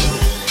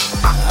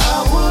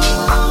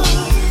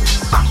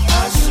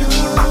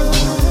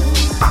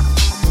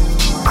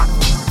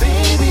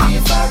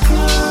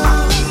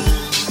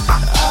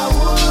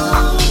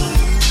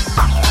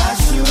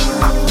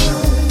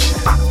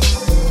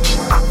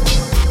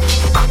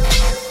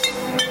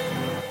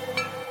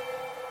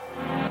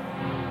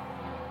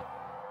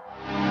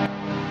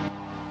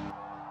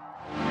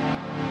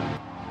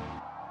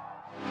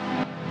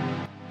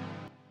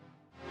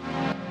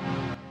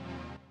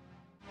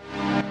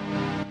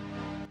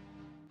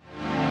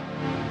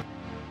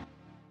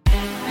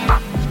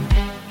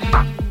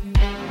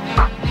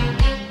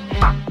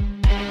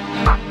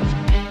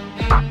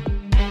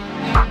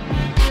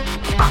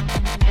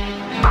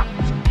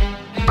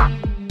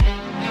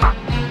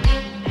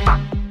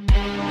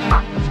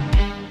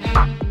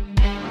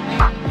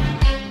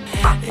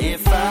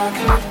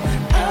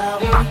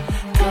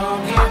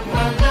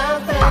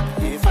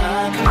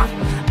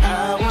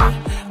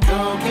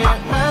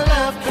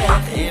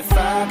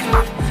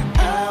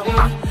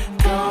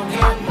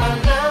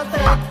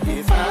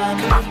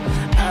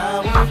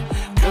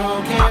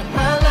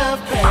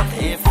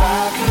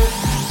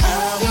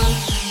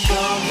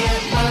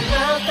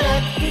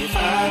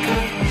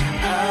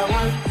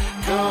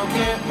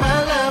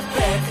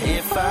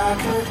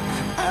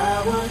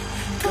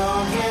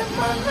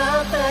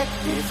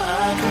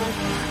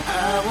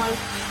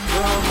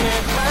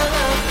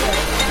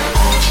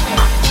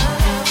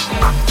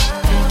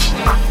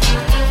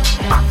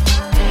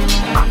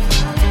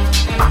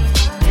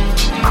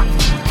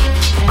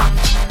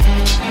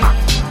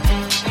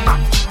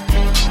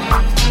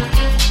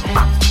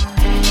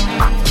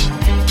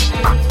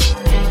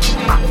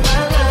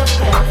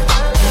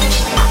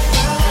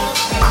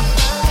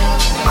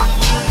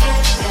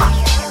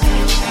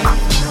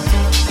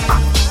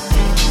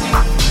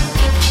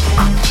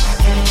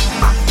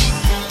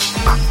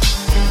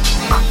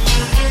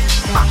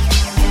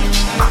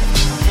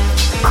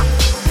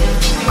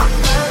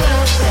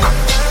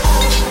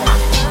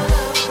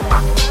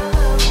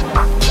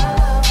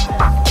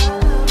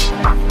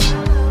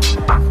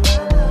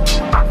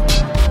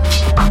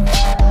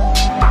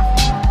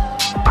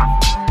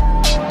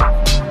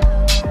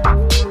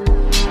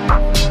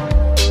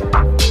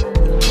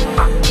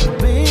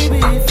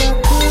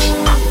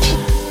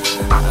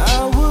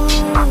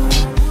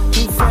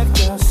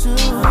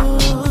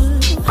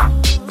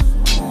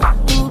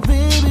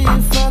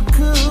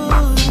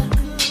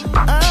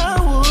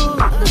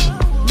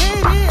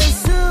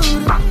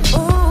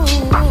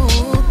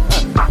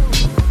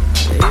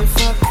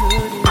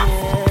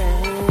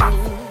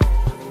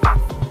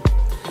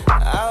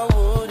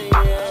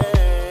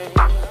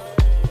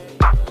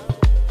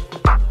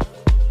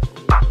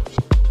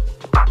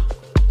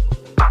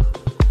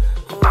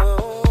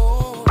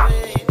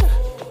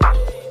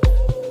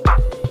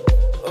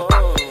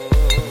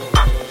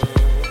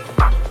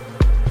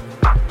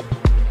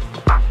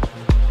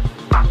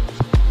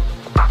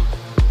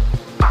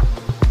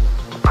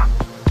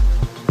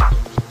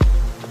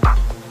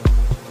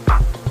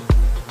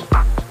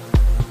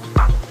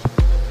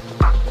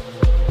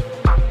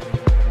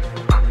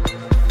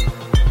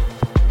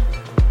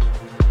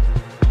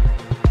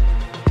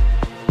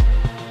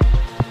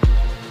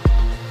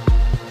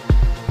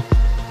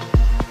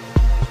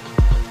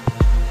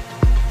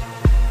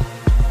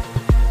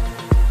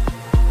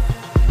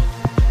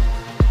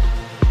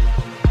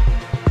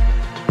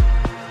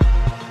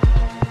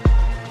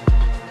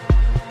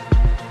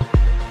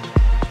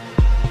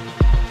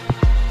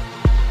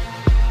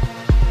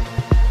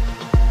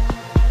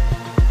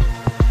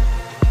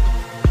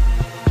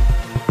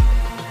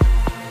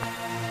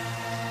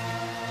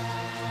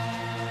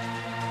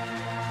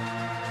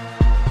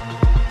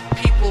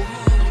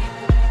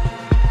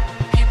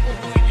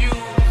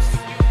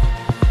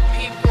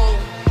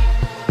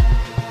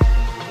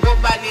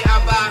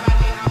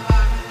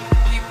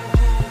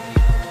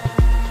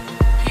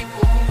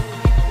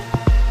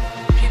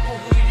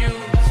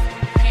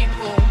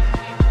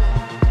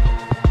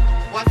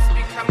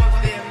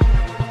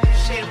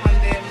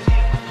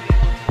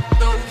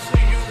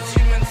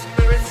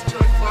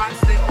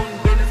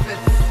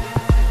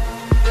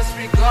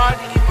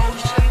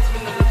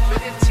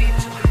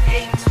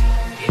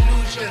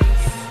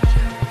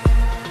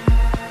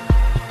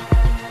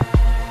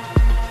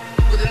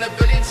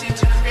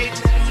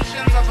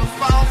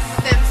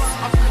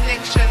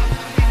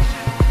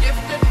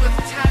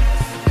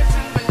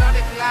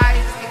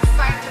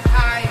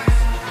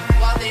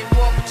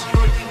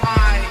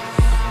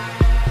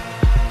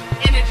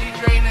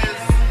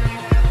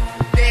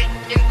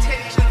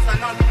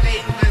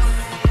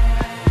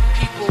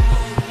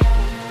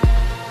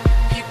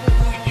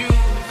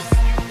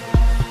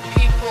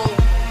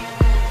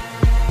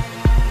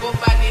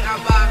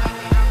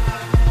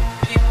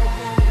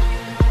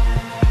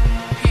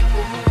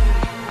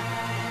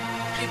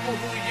 people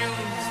who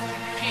use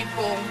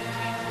people.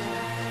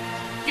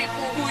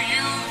 People who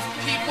use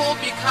people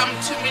become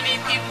too many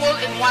people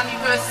in one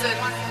person.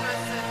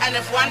 And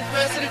if one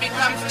person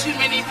becomes too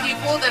many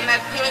people, then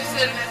that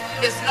person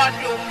is not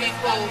your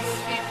people.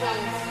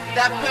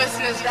 That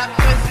person is that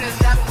person is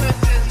that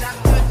person is that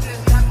person.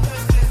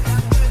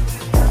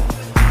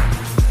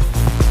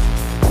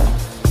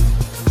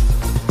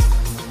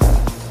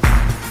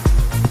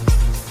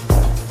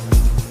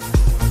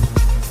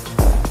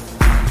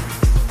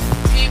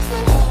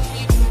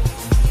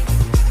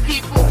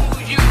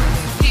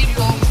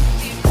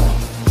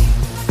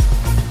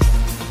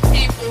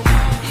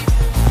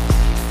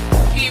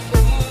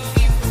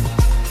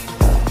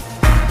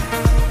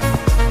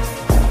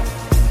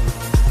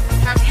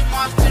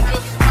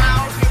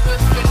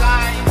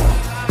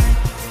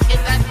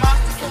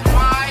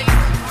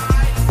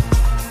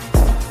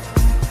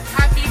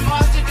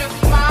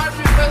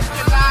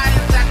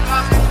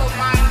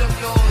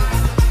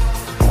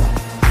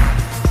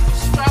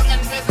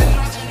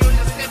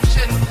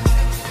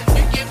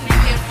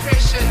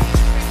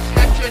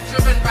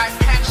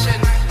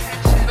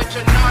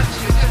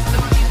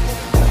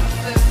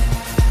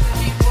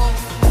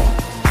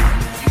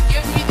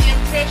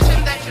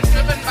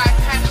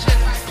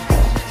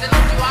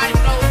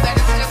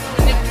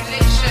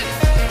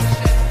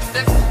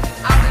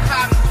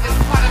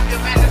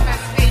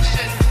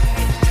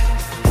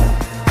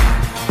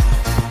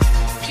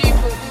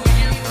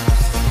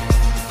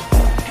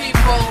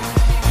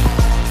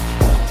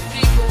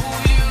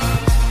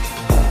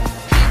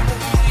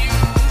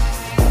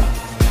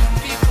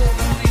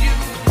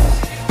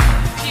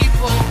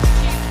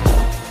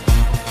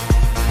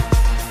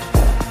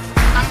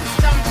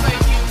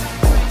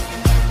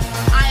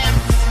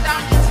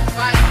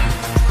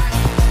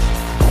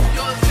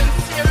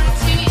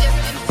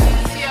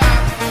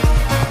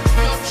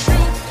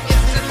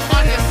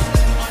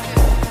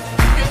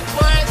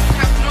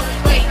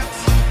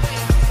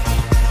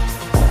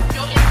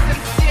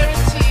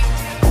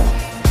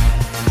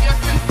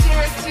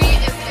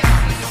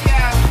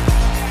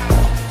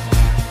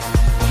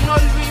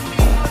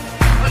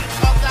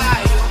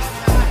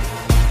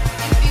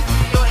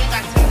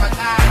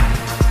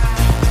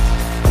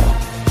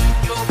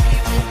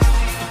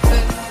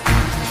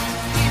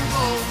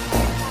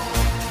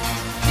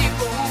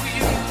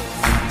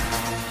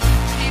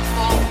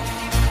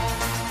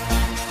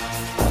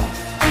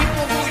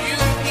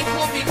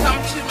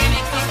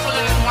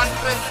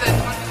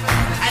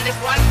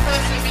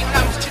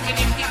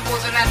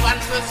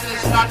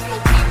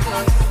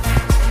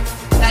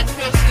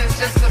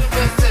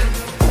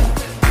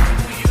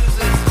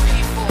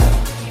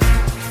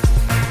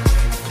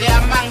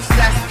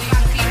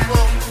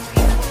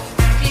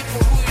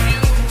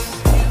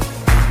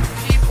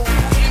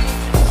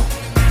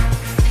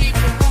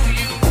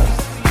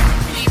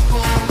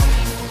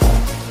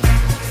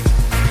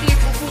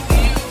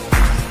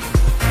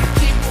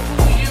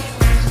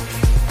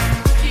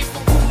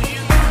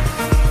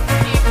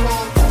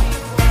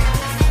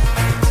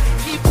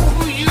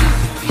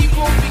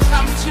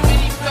 Come to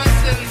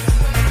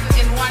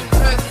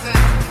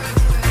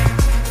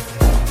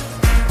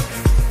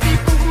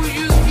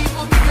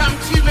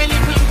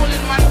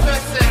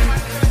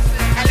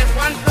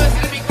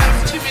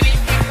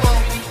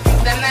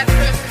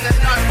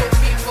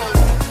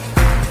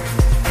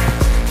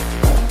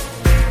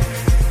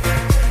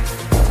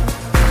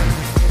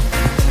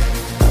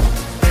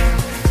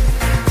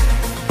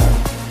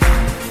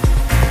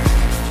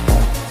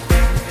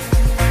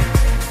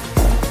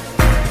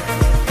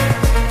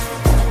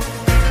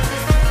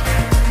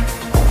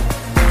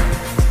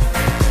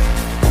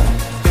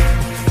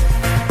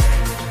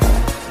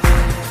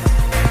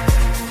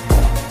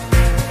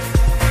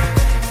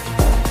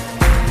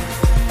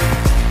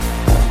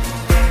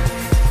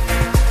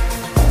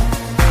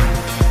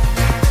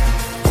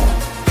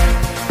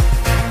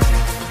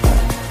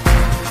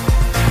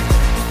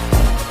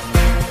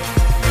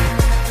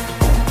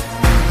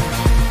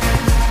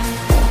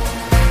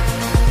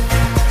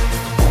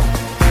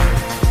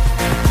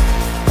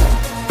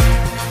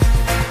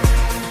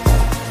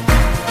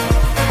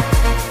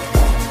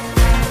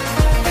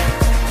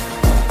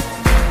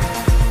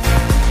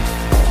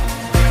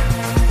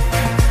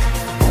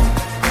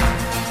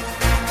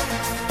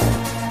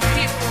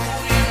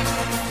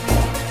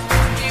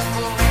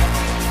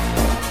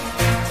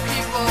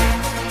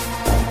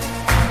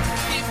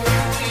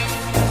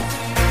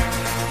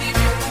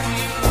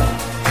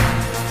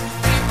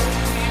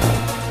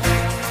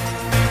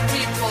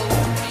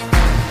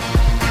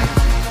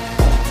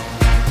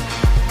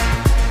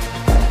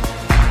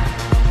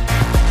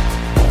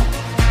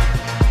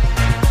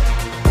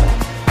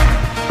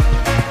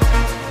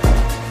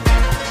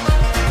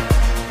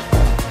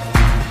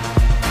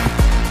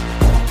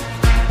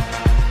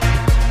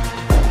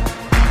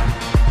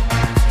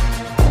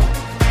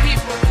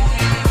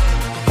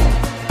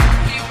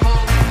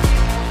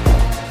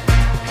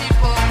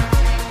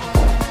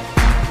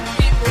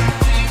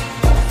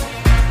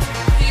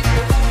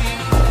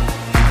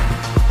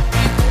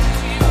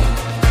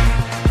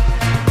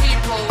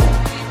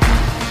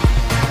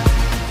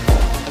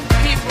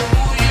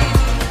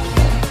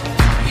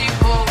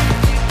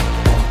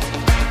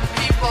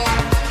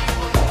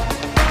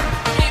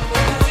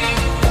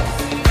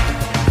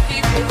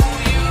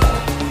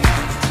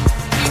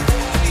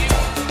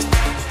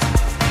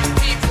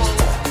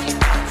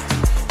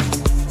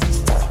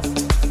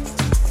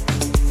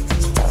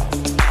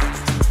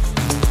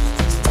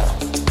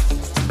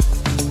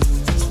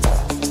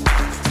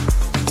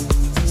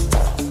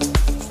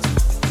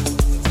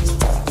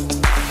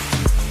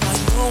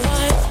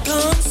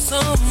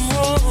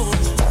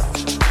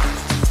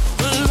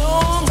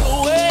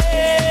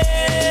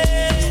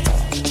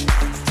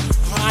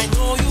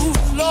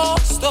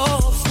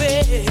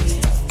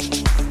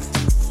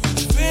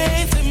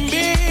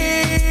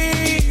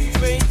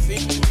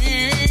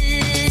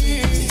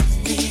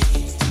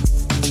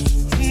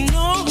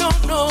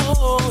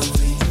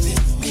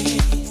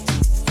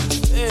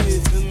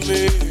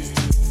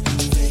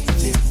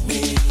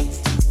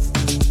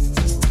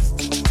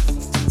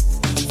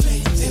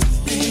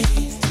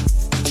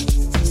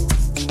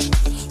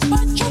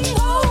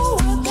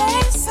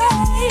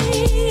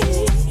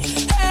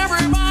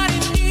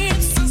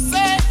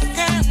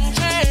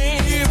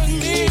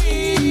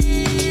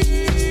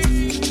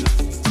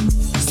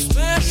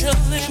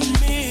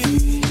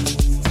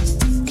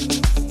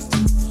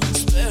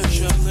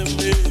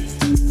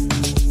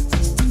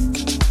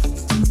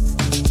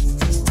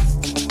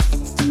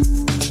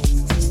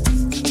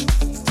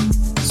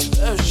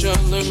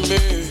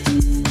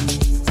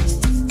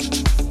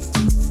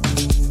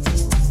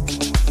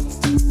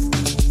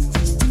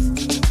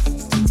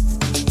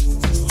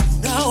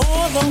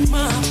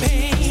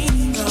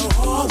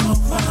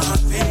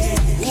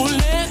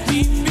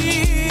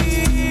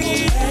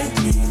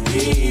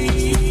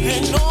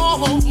And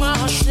all of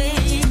my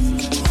shame,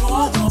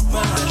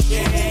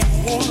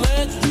 won't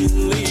let me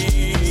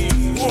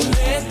leave, won't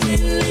let me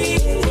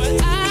leave.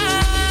 But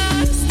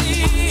I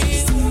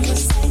still,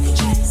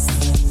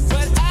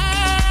 but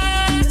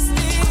I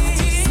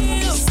still,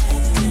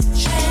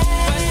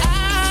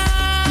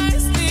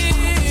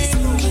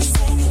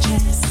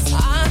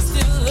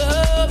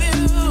 love you.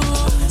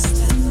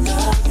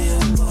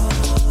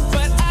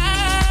 But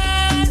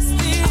I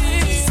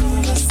still,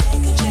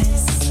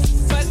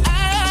 but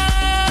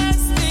I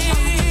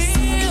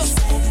still,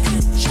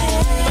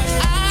 but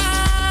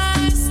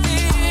I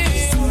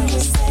still.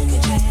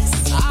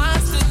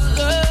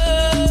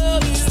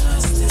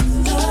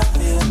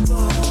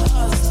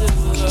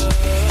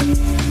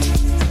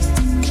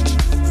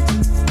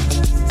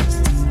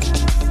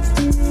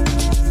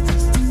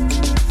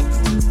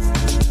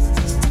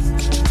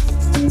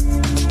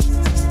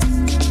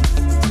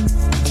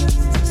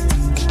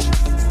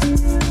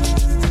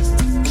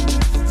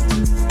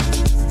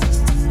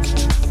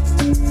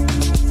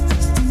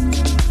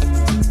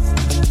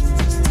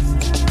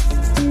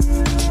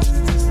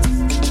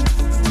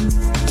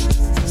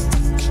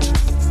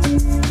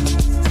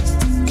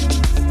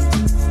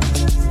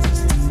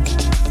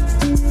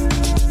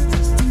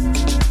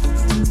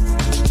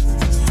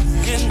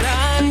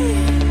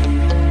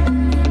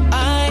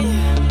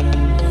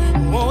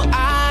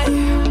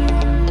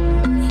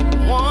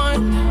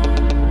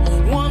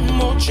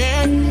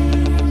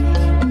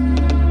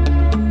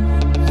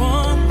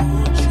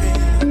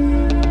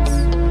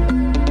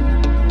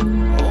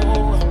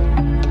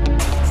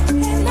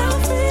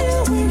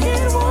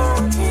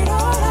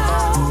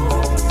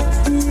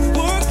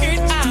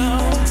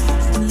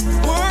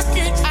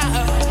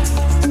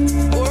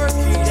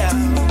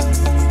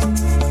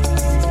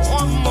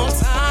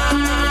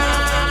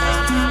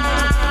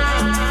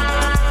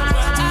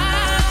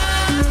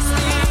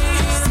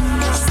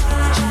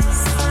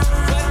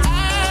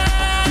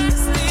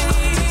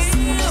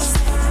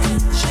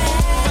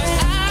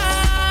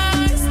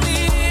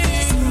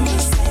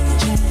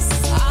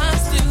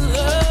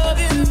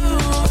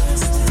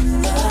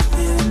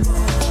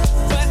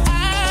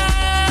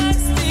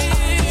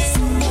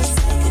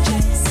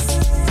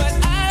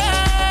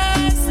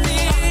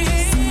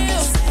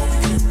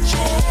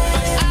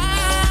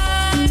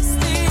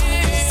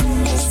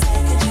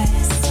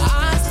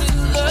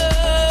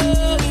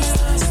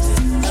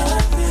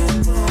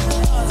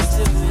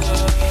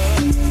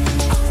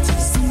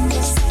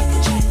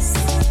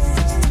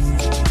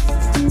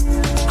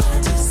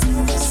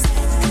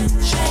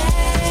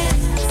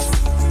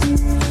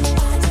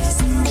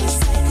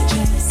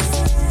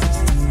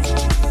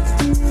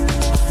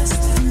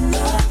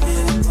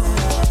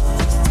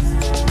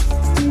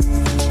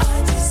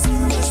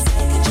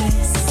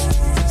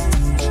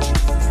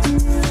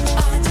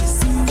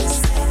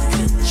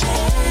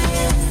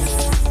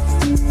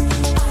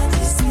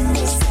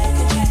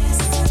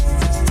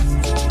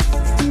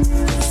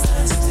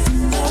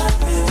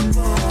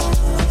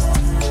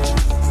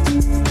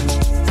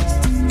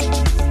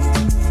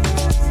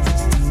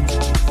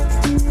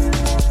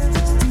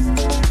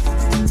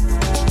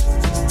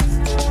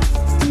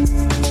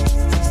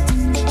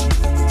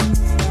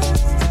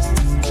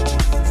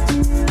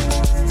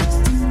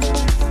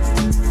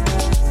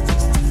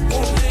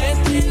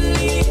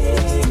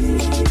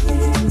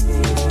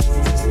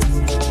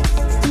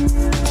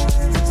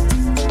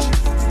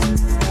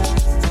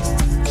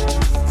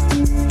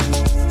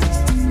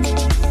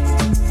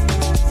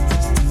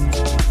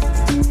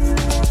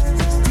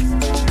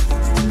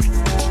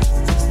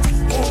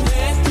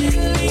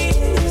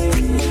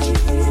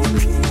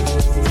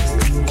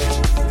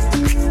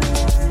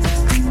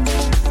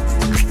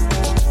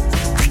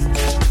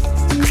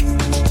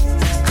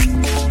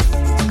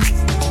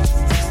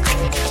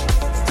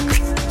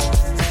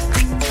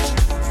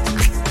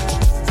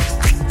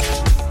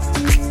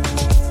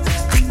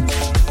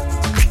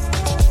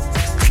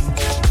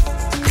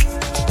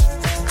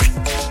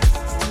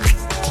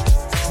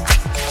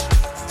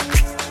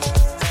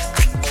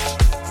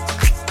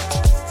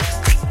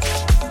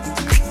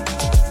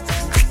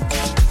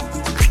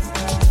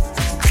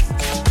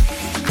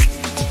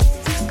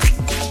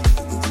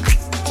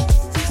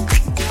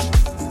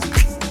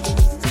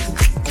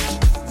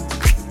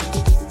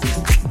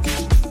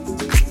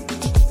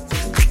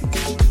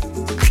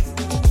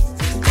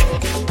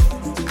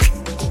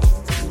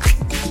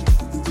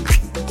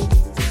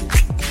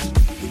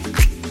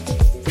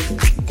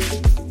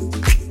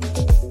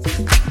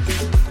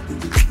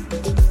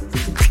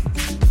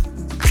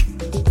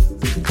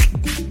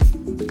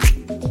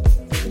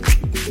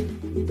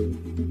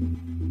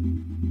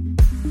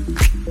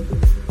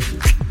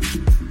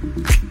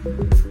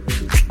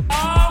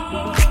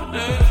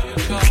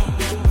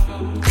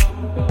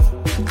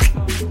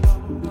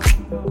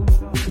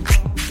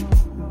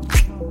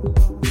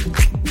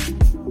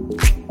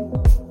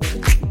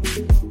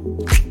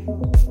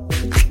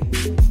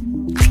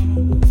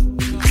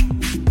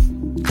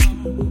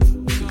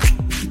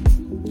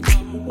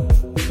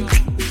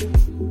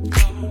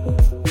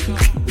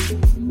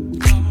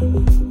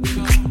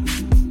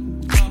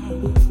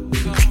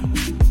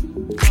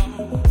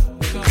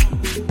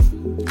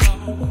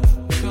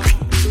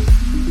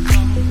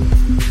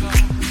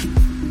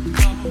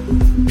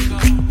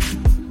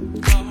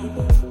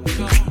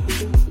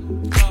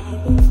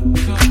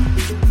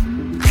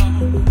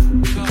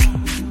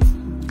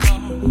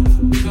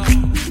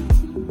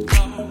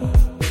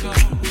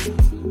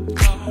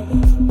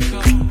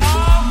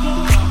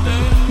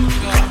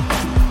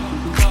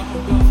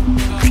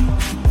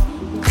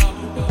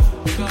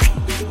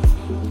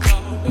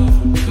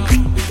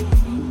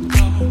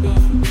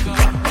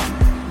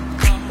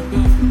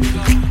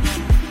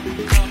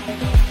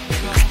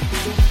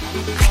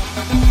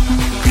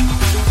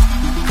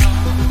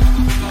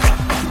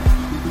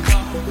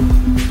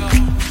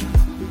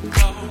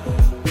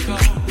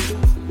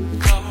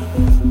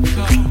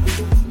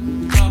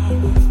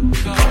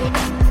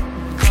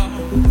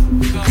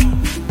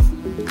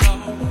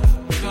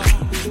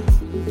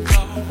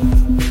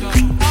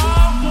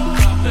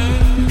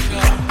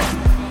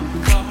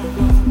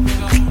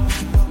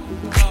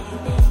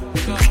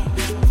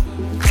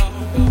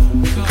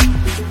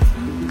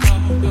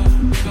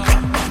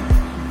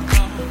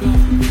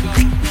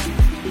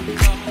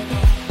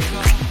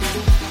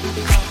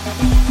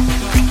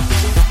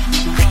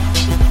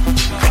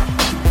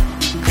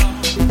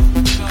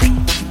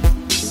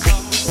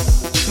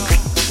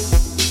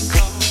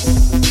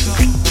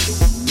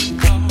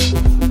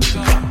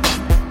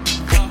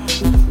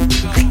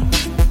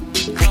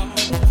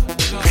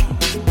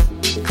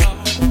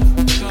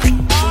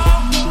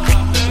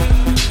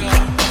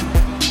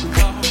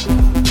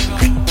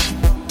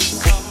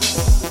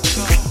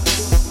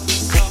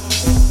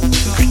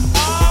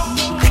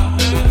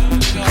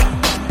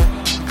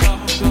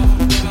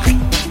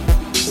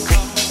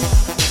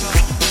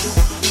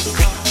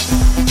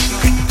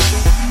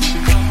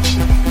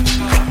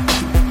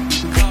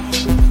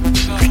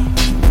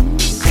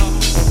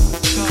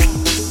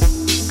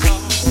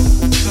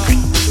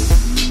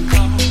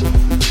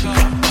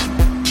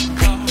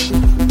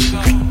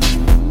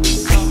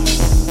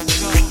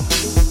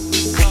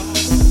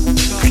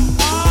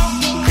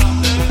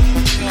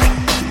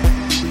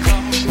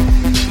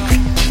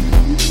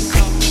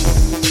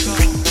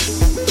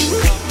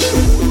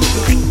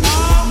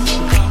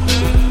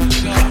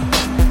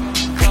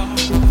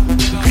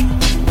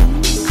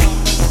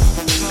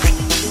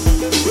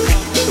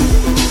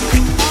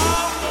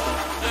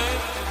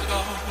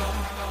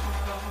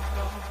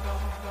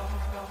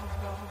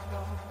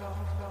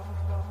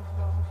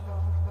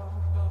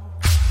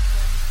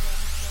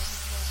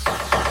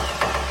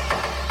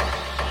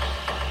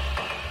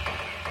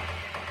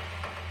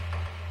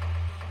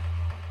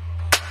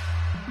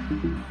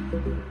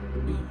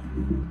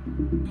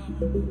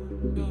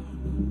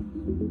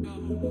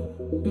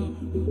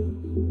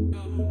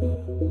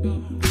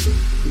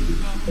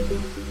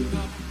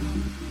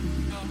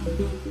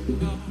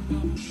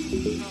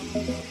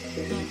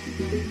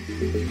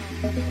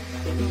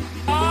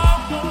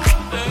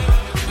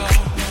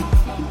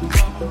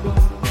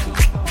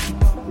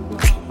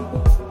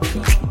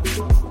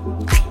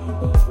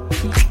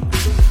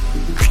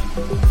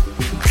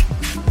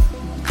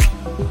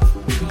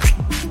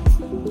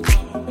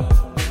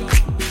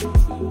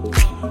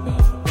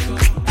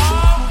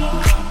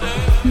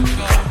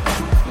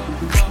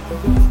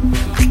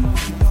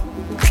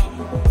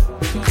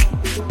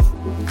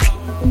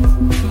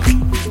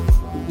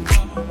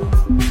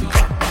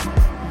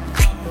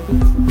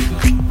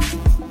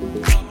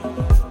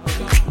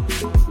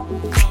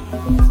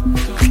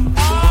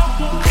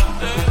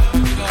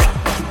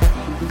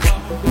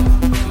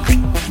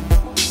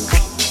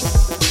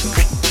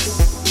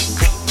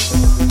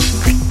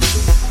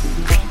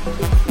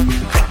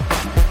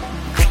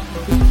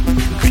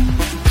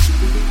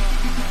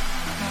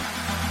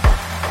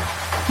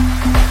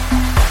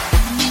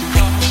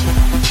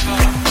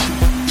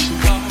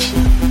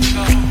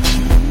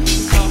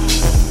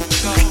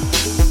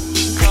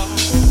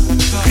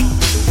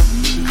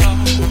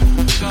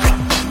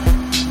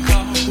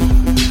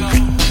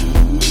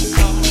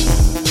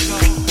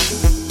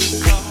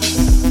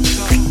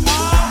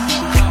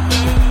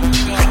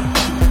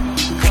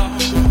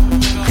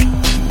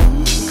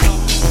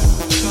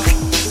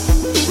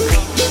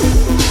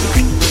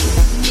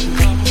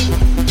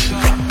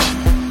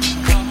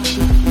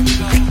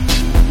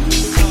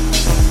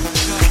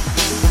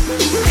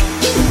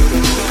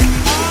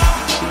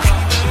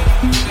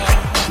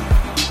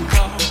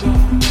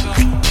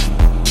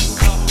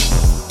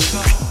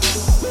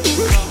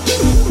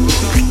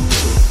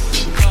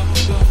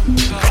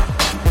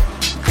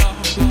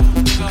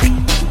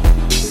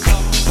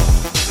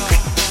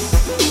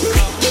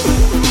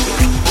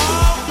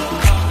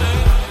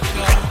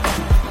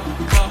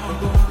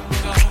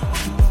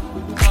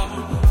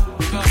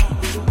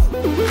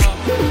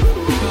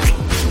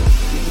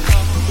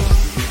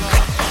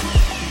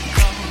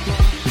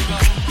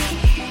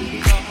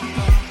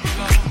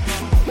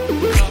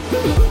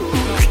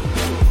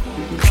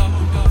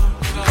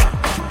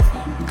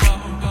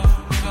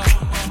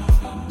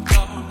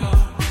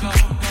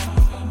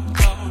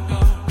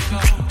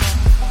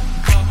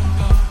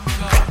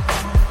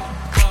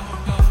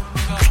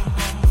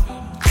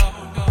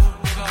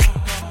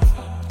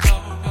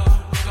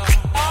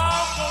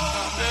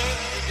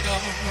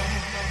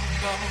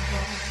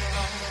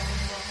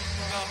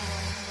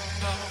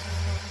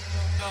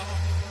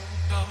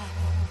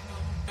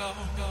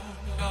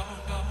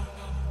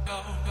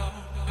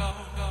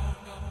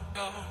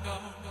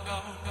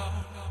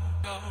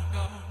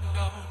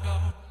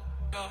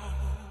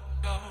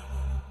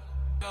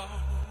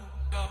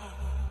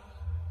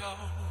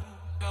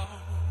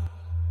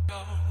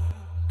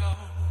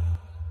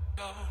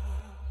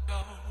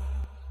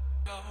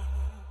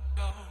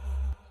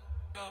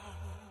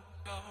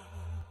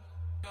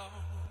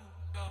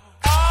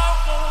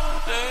 I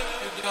won't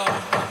let you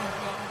go.